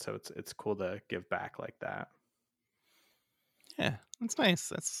starting out, so it's cool to give back like that. yeah, that's nice.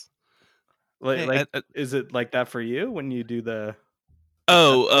 That's Like is it like that for you when you do the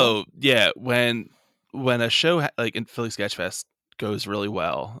festival? yeah. When a show like in Philly Sketch Fest goes really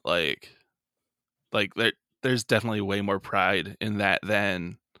well, like there's definitely way more pride in that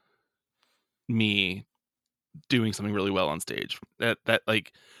than me doing something really well on stage. That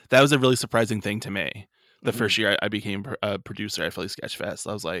was a really surprising thing to me. The first year I became a producer at Philly Sketch Fest,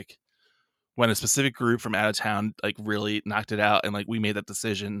 I was like, when a specific group from out of town like really knocked it out, and like we made that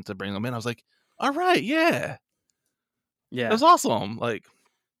decision to bring them in, I was like, all right, yeah, Yeah. that was awesome. Like,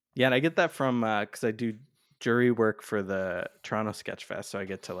 Yeah, and I get that from because I do jury work for the Toronto Sketch Fest, so I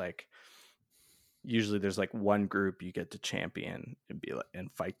get to like usually there's like one group you get to champion and be like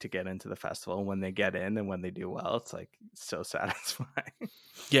and fight to get into the festival. And when they get in and when they do well, it's like so satisfying.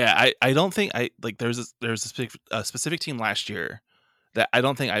 yeah, I don't think I like there's a specific team last year that I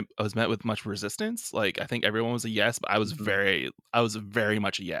don't think I was met with much resistance. Like I think everyone was a yes, but I was very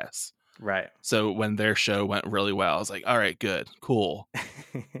much a yes. Right. So when their show went really well, I was like, all right, good, cool.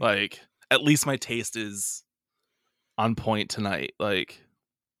 Like at least my taste is on point tonight. Like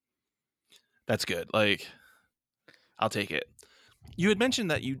that's good. Like I'll take it. You had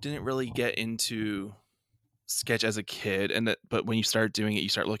mentioned that you didn't really get into sketch as a kid, but when you start doing it, you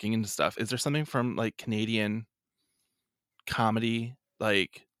start looking into stuff. Is there something from like Canadian comedy,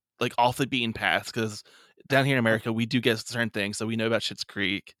 like off the beaten path? Because down here in America, we do get certain things, so we know about Schitt's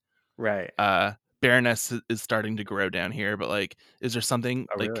Creek. Right. Baroness is starting to grow down here, but like, is there something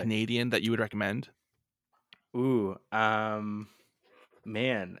like really? Canadian that you would recommend? Ooh,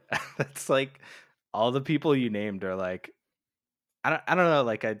 man, that's like all the people you named are like I don't know,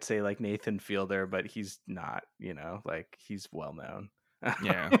 like I'd say like Nathan Fielder, but he's not, like he's well known.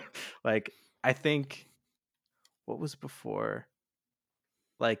 Yeah. Like I think what was before?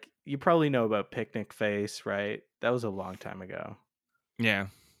 Like you probably know about Picnic Face, right? That was a long time ago. Yeah.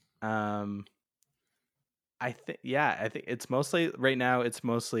 I think it's mostly right now it's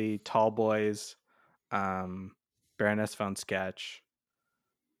mostly Tall Boys, Baroness Von Sketch.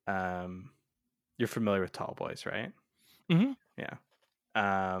 You're familiar with Tall Boys, right? Mm-hmm. Yeah.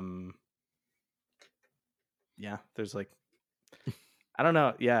 Yeah, there's like I don't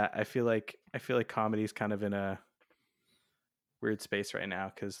know. Yeah, I feel like comedy's kind of in a weird space right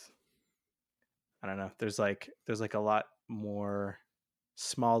now cuz I don't know. There's like a lot more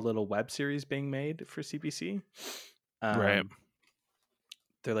small little web series being made for CBC. Right.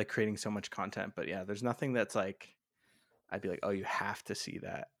 They're like creating so much content, but yeah, there's nothing that's like I'd be like, "Oh, you have to see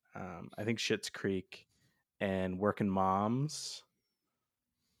that." I think Schitt's Creek and Working Moms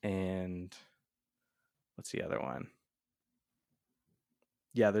and what's the other one?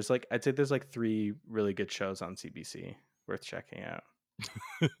 Yeah, I'd say there's like 3 really good shows on CBC worth checking out.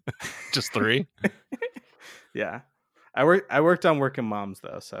 Just 3? Yeah. I worked on Working Moms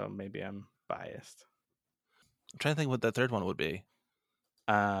though, so maybe I'm biased. I'm trying to think what that third one would be.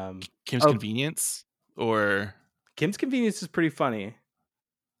 Kim's Convenience, or Kim's Convenience is pretty funny.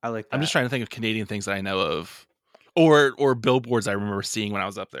 I like that. I'm just trying to think of Canadian things that I know of, or billboards I remember seeing when I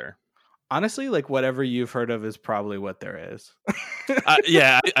was up there. Honestly, like whatever you've heard of is probably what there is.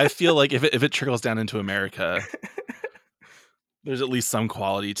 Yeah, I feel like if it trickles down into America, there's at least some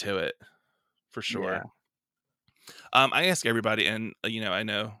quality to it, for sure. Yeah. I ask everybody, and I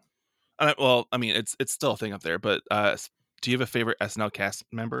know. Well, I mean, it's still a thing up there, but do you have a favorite SNL cast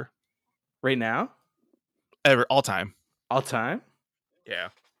member Right now? ever, all time? All time? Yeah.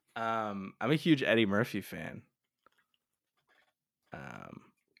 I'm a huge Eddie Murphy fan.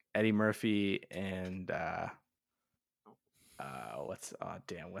 Eddie Murphy and what's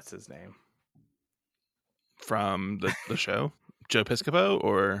his name? From the show? Joe Piscopo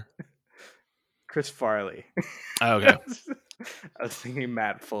or Chris Farley. Oh, okay. I was thinking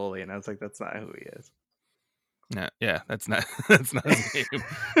Matt Foley, and I was like, that's not who he is. Yeah, that's not his name.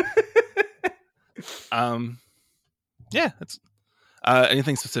 Yeah, that's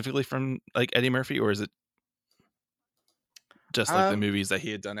anything specifically from like Eddie Murphy, or is it just like the movies that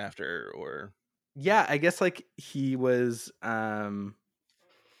he had done after? Or yeah, I guess like he was yeah,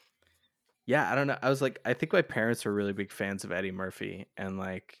 I don't know. I think my parents were really big fans of Eddie Murphy, and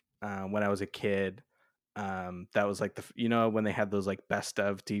like when I was a kid, that was like when they had those like best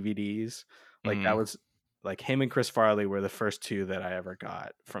of DVDs, like that was like him and Chris Farley were the first two that I ever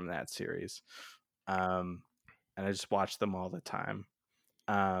got from that series. And I just watched them all the time.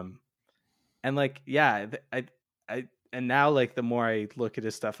 And like, yeah, and now like the more I look at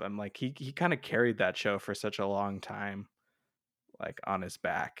his stuff, I'm like, he kind of carried that show for such a long time, like on his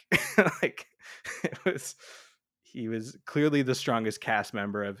back. Like he was clearly the strongest cast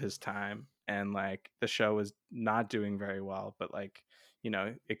member of his time, and like the show was not doing very well, but like,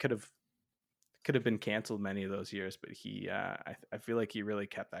 it could have been canceled many of those years, but he I feel like he really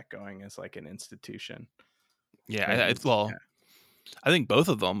kept that going as like an institution. Yeah, I think both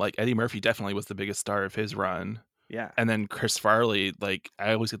of them, like Eddie Murphy definitely was the biggest star of his run. Yeah. And then Chris Farley, like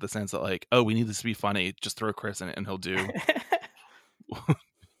I always get the sense that like, oh, we need this to be funny, just throw Chris in it and he'll do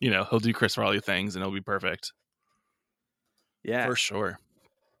he'll do Chris Farley things and it'll be perfect. Yeah. For sure.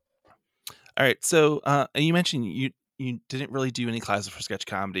 All right, so and you mentioned you didn't really do any classes for sketch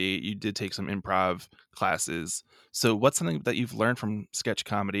comedy. You did take some improv classes. So what's something that you've learned from sketch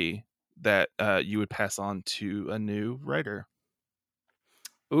comedy that you would pass on to a new writer?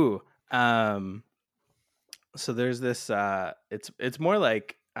 Ooh, so there's this. It's more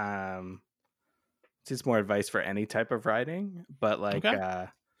like it's more advice for any type of writing, but like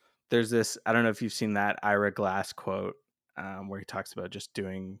there's this. I don't know if you've seen that Ira Glass quote where he talks about just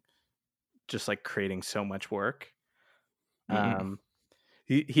like creating so much work.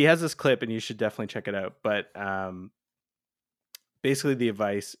 He has this clip, and you should definitely check it out. But basically, the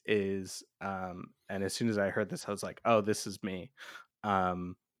advice is, and as soon as I heard this, I was like, "Oh, this is me."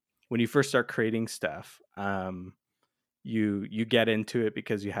 When you first start creating stuff, you get into it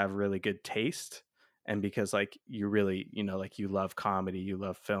because you have really good taste, and because like you really like you love comedy, you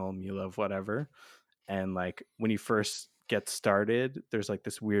love film, you love whatever. And like when you first get started, there's like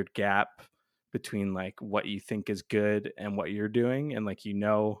this weird gap between like what you think is good and what you're doing, and like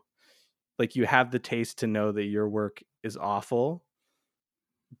like you have the taste to know that your work is awful,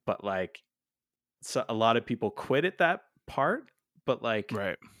 but like so a lot of people quit at that part. But like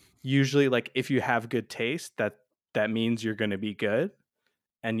right. Usually like if you have good taste, that means you're going to be good,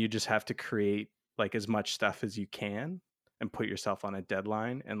 and you just have to create like as much stuff as you can and put yourself on a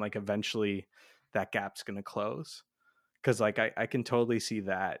deadline, and like eventually that gap's going to close. Because like I can totally see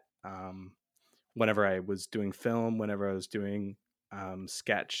that whenever I was doing film, whenever I was doing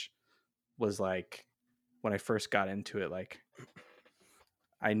sketch, was like when I first got into it, like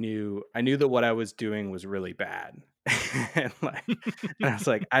I knew that what I was doing was really bad. and I was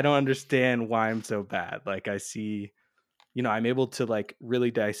like, I don't understand why I'm so bad. Like I see, I'm able to like really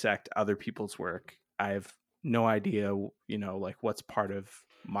dissect other people's work. I have no idea, like what's part of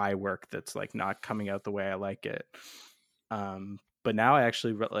my work that's like not coming out the way I like it. But now I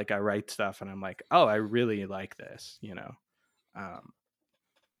actually like I write stuff and I'm like, oh, I really like this,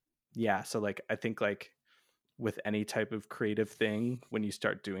 yeah. So like I think like with any type of creative thing, when you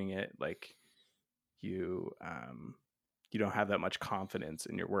start doing it, like you don't have that much confidence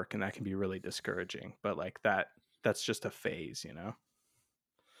in your work, and that can be really discouraging. But like that's just a phase,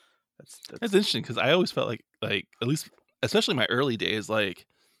 That's interesting, because I always felt like at least especially my early days, like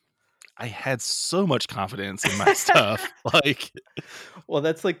I had so much confidence in my stuff. Like, well,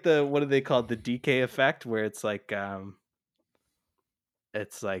 that's like what do they call it? The DK effect, where it's like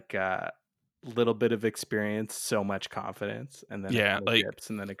little bit of experience, so much confidence, and then it Yeah, kind of like dips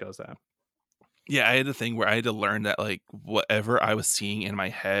and then it goes up. yeah, I had a thing where I had to learn that like whatever I was seeing in my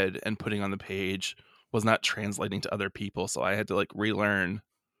head and putting on the page was not translating to other people, so I had to like relearn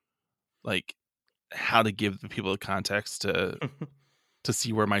like how to give the people the context to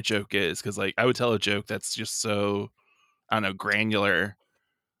see where my joke is, because like I would tell a joke that's just so, I don't know, granular,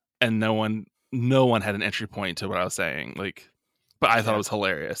 and no one had an entry point to what I was saying, like, but I thought it Yeah. was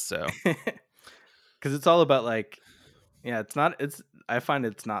hilarious. So Because it's all about like, yeah, it's not. It's I find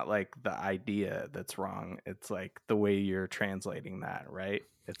it's not like the idea that's wrong. It's like the way you're translating that, right?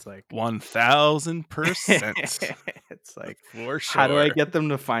 It's like 1000% it's like, for how do I sure. get them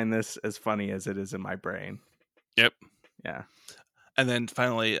to find this as funny as it is in my brain? Yep. Yeah. And then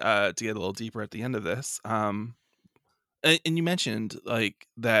finally, to get a little deeper at the end of this, and you mentioned like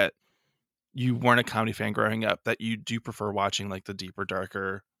that you weren't a comedy fan growing up, that you do prefer watching like the deeper,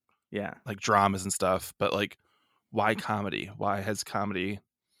 darker, Yeah. like dramas and stuff, but like, why comedy? Why has comedy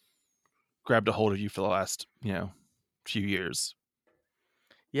grabbed a hold of you for the last, few years?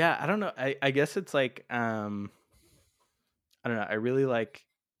 Yeah, I don't know. I guess it's like I don't know. I really like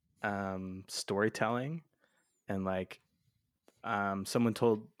storytelling, and like someone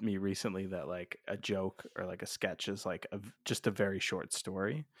told me recently that like a joke or like a sketch is like just a very short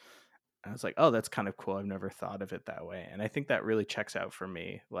story. I was like, oh, that's kind of cool. I've never thought of it that way. And I think that really checks out for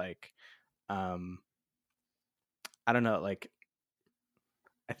me. Like, um, I don't know, like,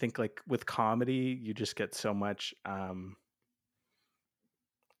 I think like with comedy, you just get so much.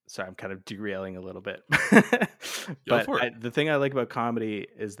 Sorry, I'm kind of derailing a little bit. Go But for it. the thing I like about comedy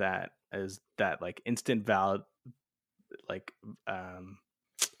is that like instant valid, like, um,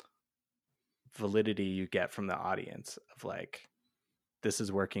 validity you get from the audience of like, this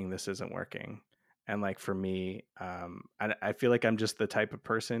is working, this isn't working. And like for me, I feel like I'm just the type of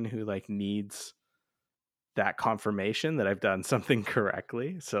person who like needs that confirmation that I've done something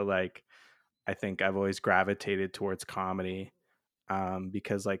correctly. So like I think I've always gravitated towards comedy,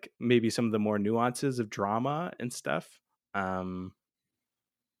 because like maybe some of the more nuances of drama and stuff, um,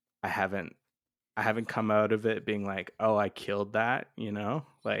 I haven't I haven't come out of it being like, oh, I killed that,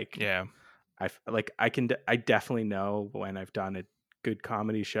 like Yeah. I definitely know when I've done a good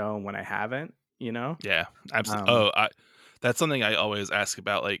comedy show and when I haven't. Yeah. Absolutely. Um, That's something I always ask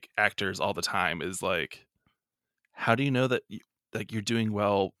about like actors all the time, is like, how do you know that like you're doing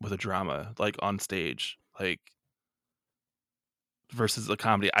well with a drama, like on stage, like versus a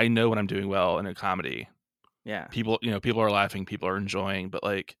comedy? I know when I'm doing well in a comedy. yeah. People are laughing, people are enjoying, but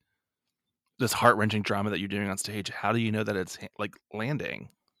like this heart-wrenching drama that you're doing on stage, how do you know that it's like landing?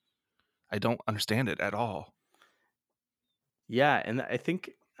 I don't understand it at all. Yeah, and I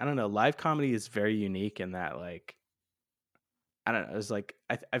think I don't know, live comedy is very unique in that like I don't know, it's like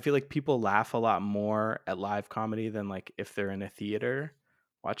I feel like people laugh a lot more at live comedy than like if they're in a theater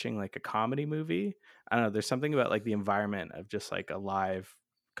watching like a comedy movie. I don't know, there's something about like the environment of just like a live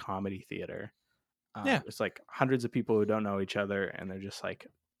comedy theater. Yeah. It's like hundreds of people who don't know each other and they're just like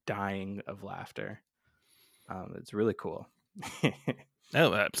dying of laughter. It's really cool.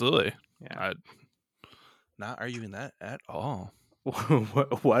 Oh, absolutely. Yeah. I'm not arguing that at all.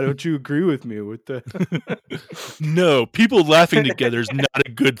 Why don't you agree with me with the No, people laughing together is not a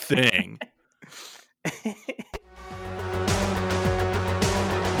good thing.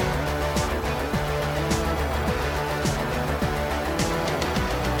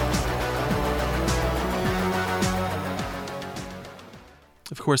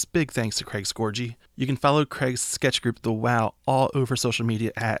 Of course, big thanks to Craig Scorgie. You can follow Craig's sketch group, The Wow, all over social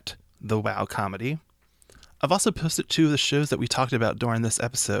media at The Wow Comedy. I've also posted 2 of the shows that we talked about during this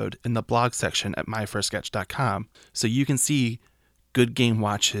episode in the blog section at myfirstsketch.com, so you can see Good Game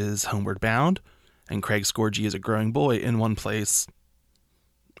Watch's Homeward Bound and Craig Scorgie is a Growing Boy in one place.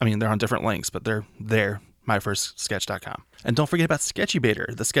 I mean, they're on different links, but they're there, myfirstsketch.com. And don't forget about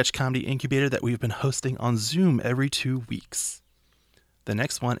Sketchybator, the sketch comedy incubator that we've been hosting on Zoom every 2 weeks. The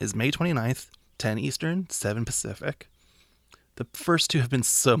next one is May 29th, 10 Eastern, 7 Pacific. The first 2 have been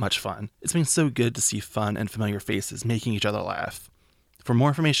so much fun. It's been so good to see fun and familiar faces making each other laugh. For more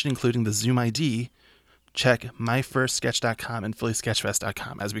information, including the Zoom ID, check myfirstsketch.com and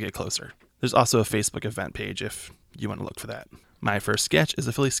phillysketchfest.com as we get closer. There's also a Facebook event page if you want to look for that. My First Sketch is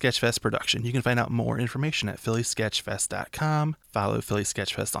a Philly Sketchfest production. You can find out more information at phillysketchfest.com. Follow Philly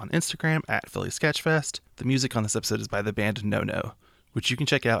Sketchfest on Instagram at Philly Sketchfest. The music on this episode is by the band No No, which you can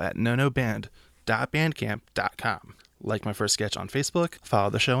check out at nonoband.bandcamp.com. Like My First Sketch on Facebook, follow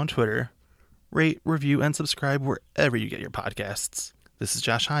the show on Twitter, rate, review, and subscribe wherever you get your podcasts. This is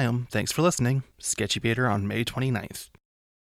Josh Hyam. Thanks for listening. Sketchybator on May 29th.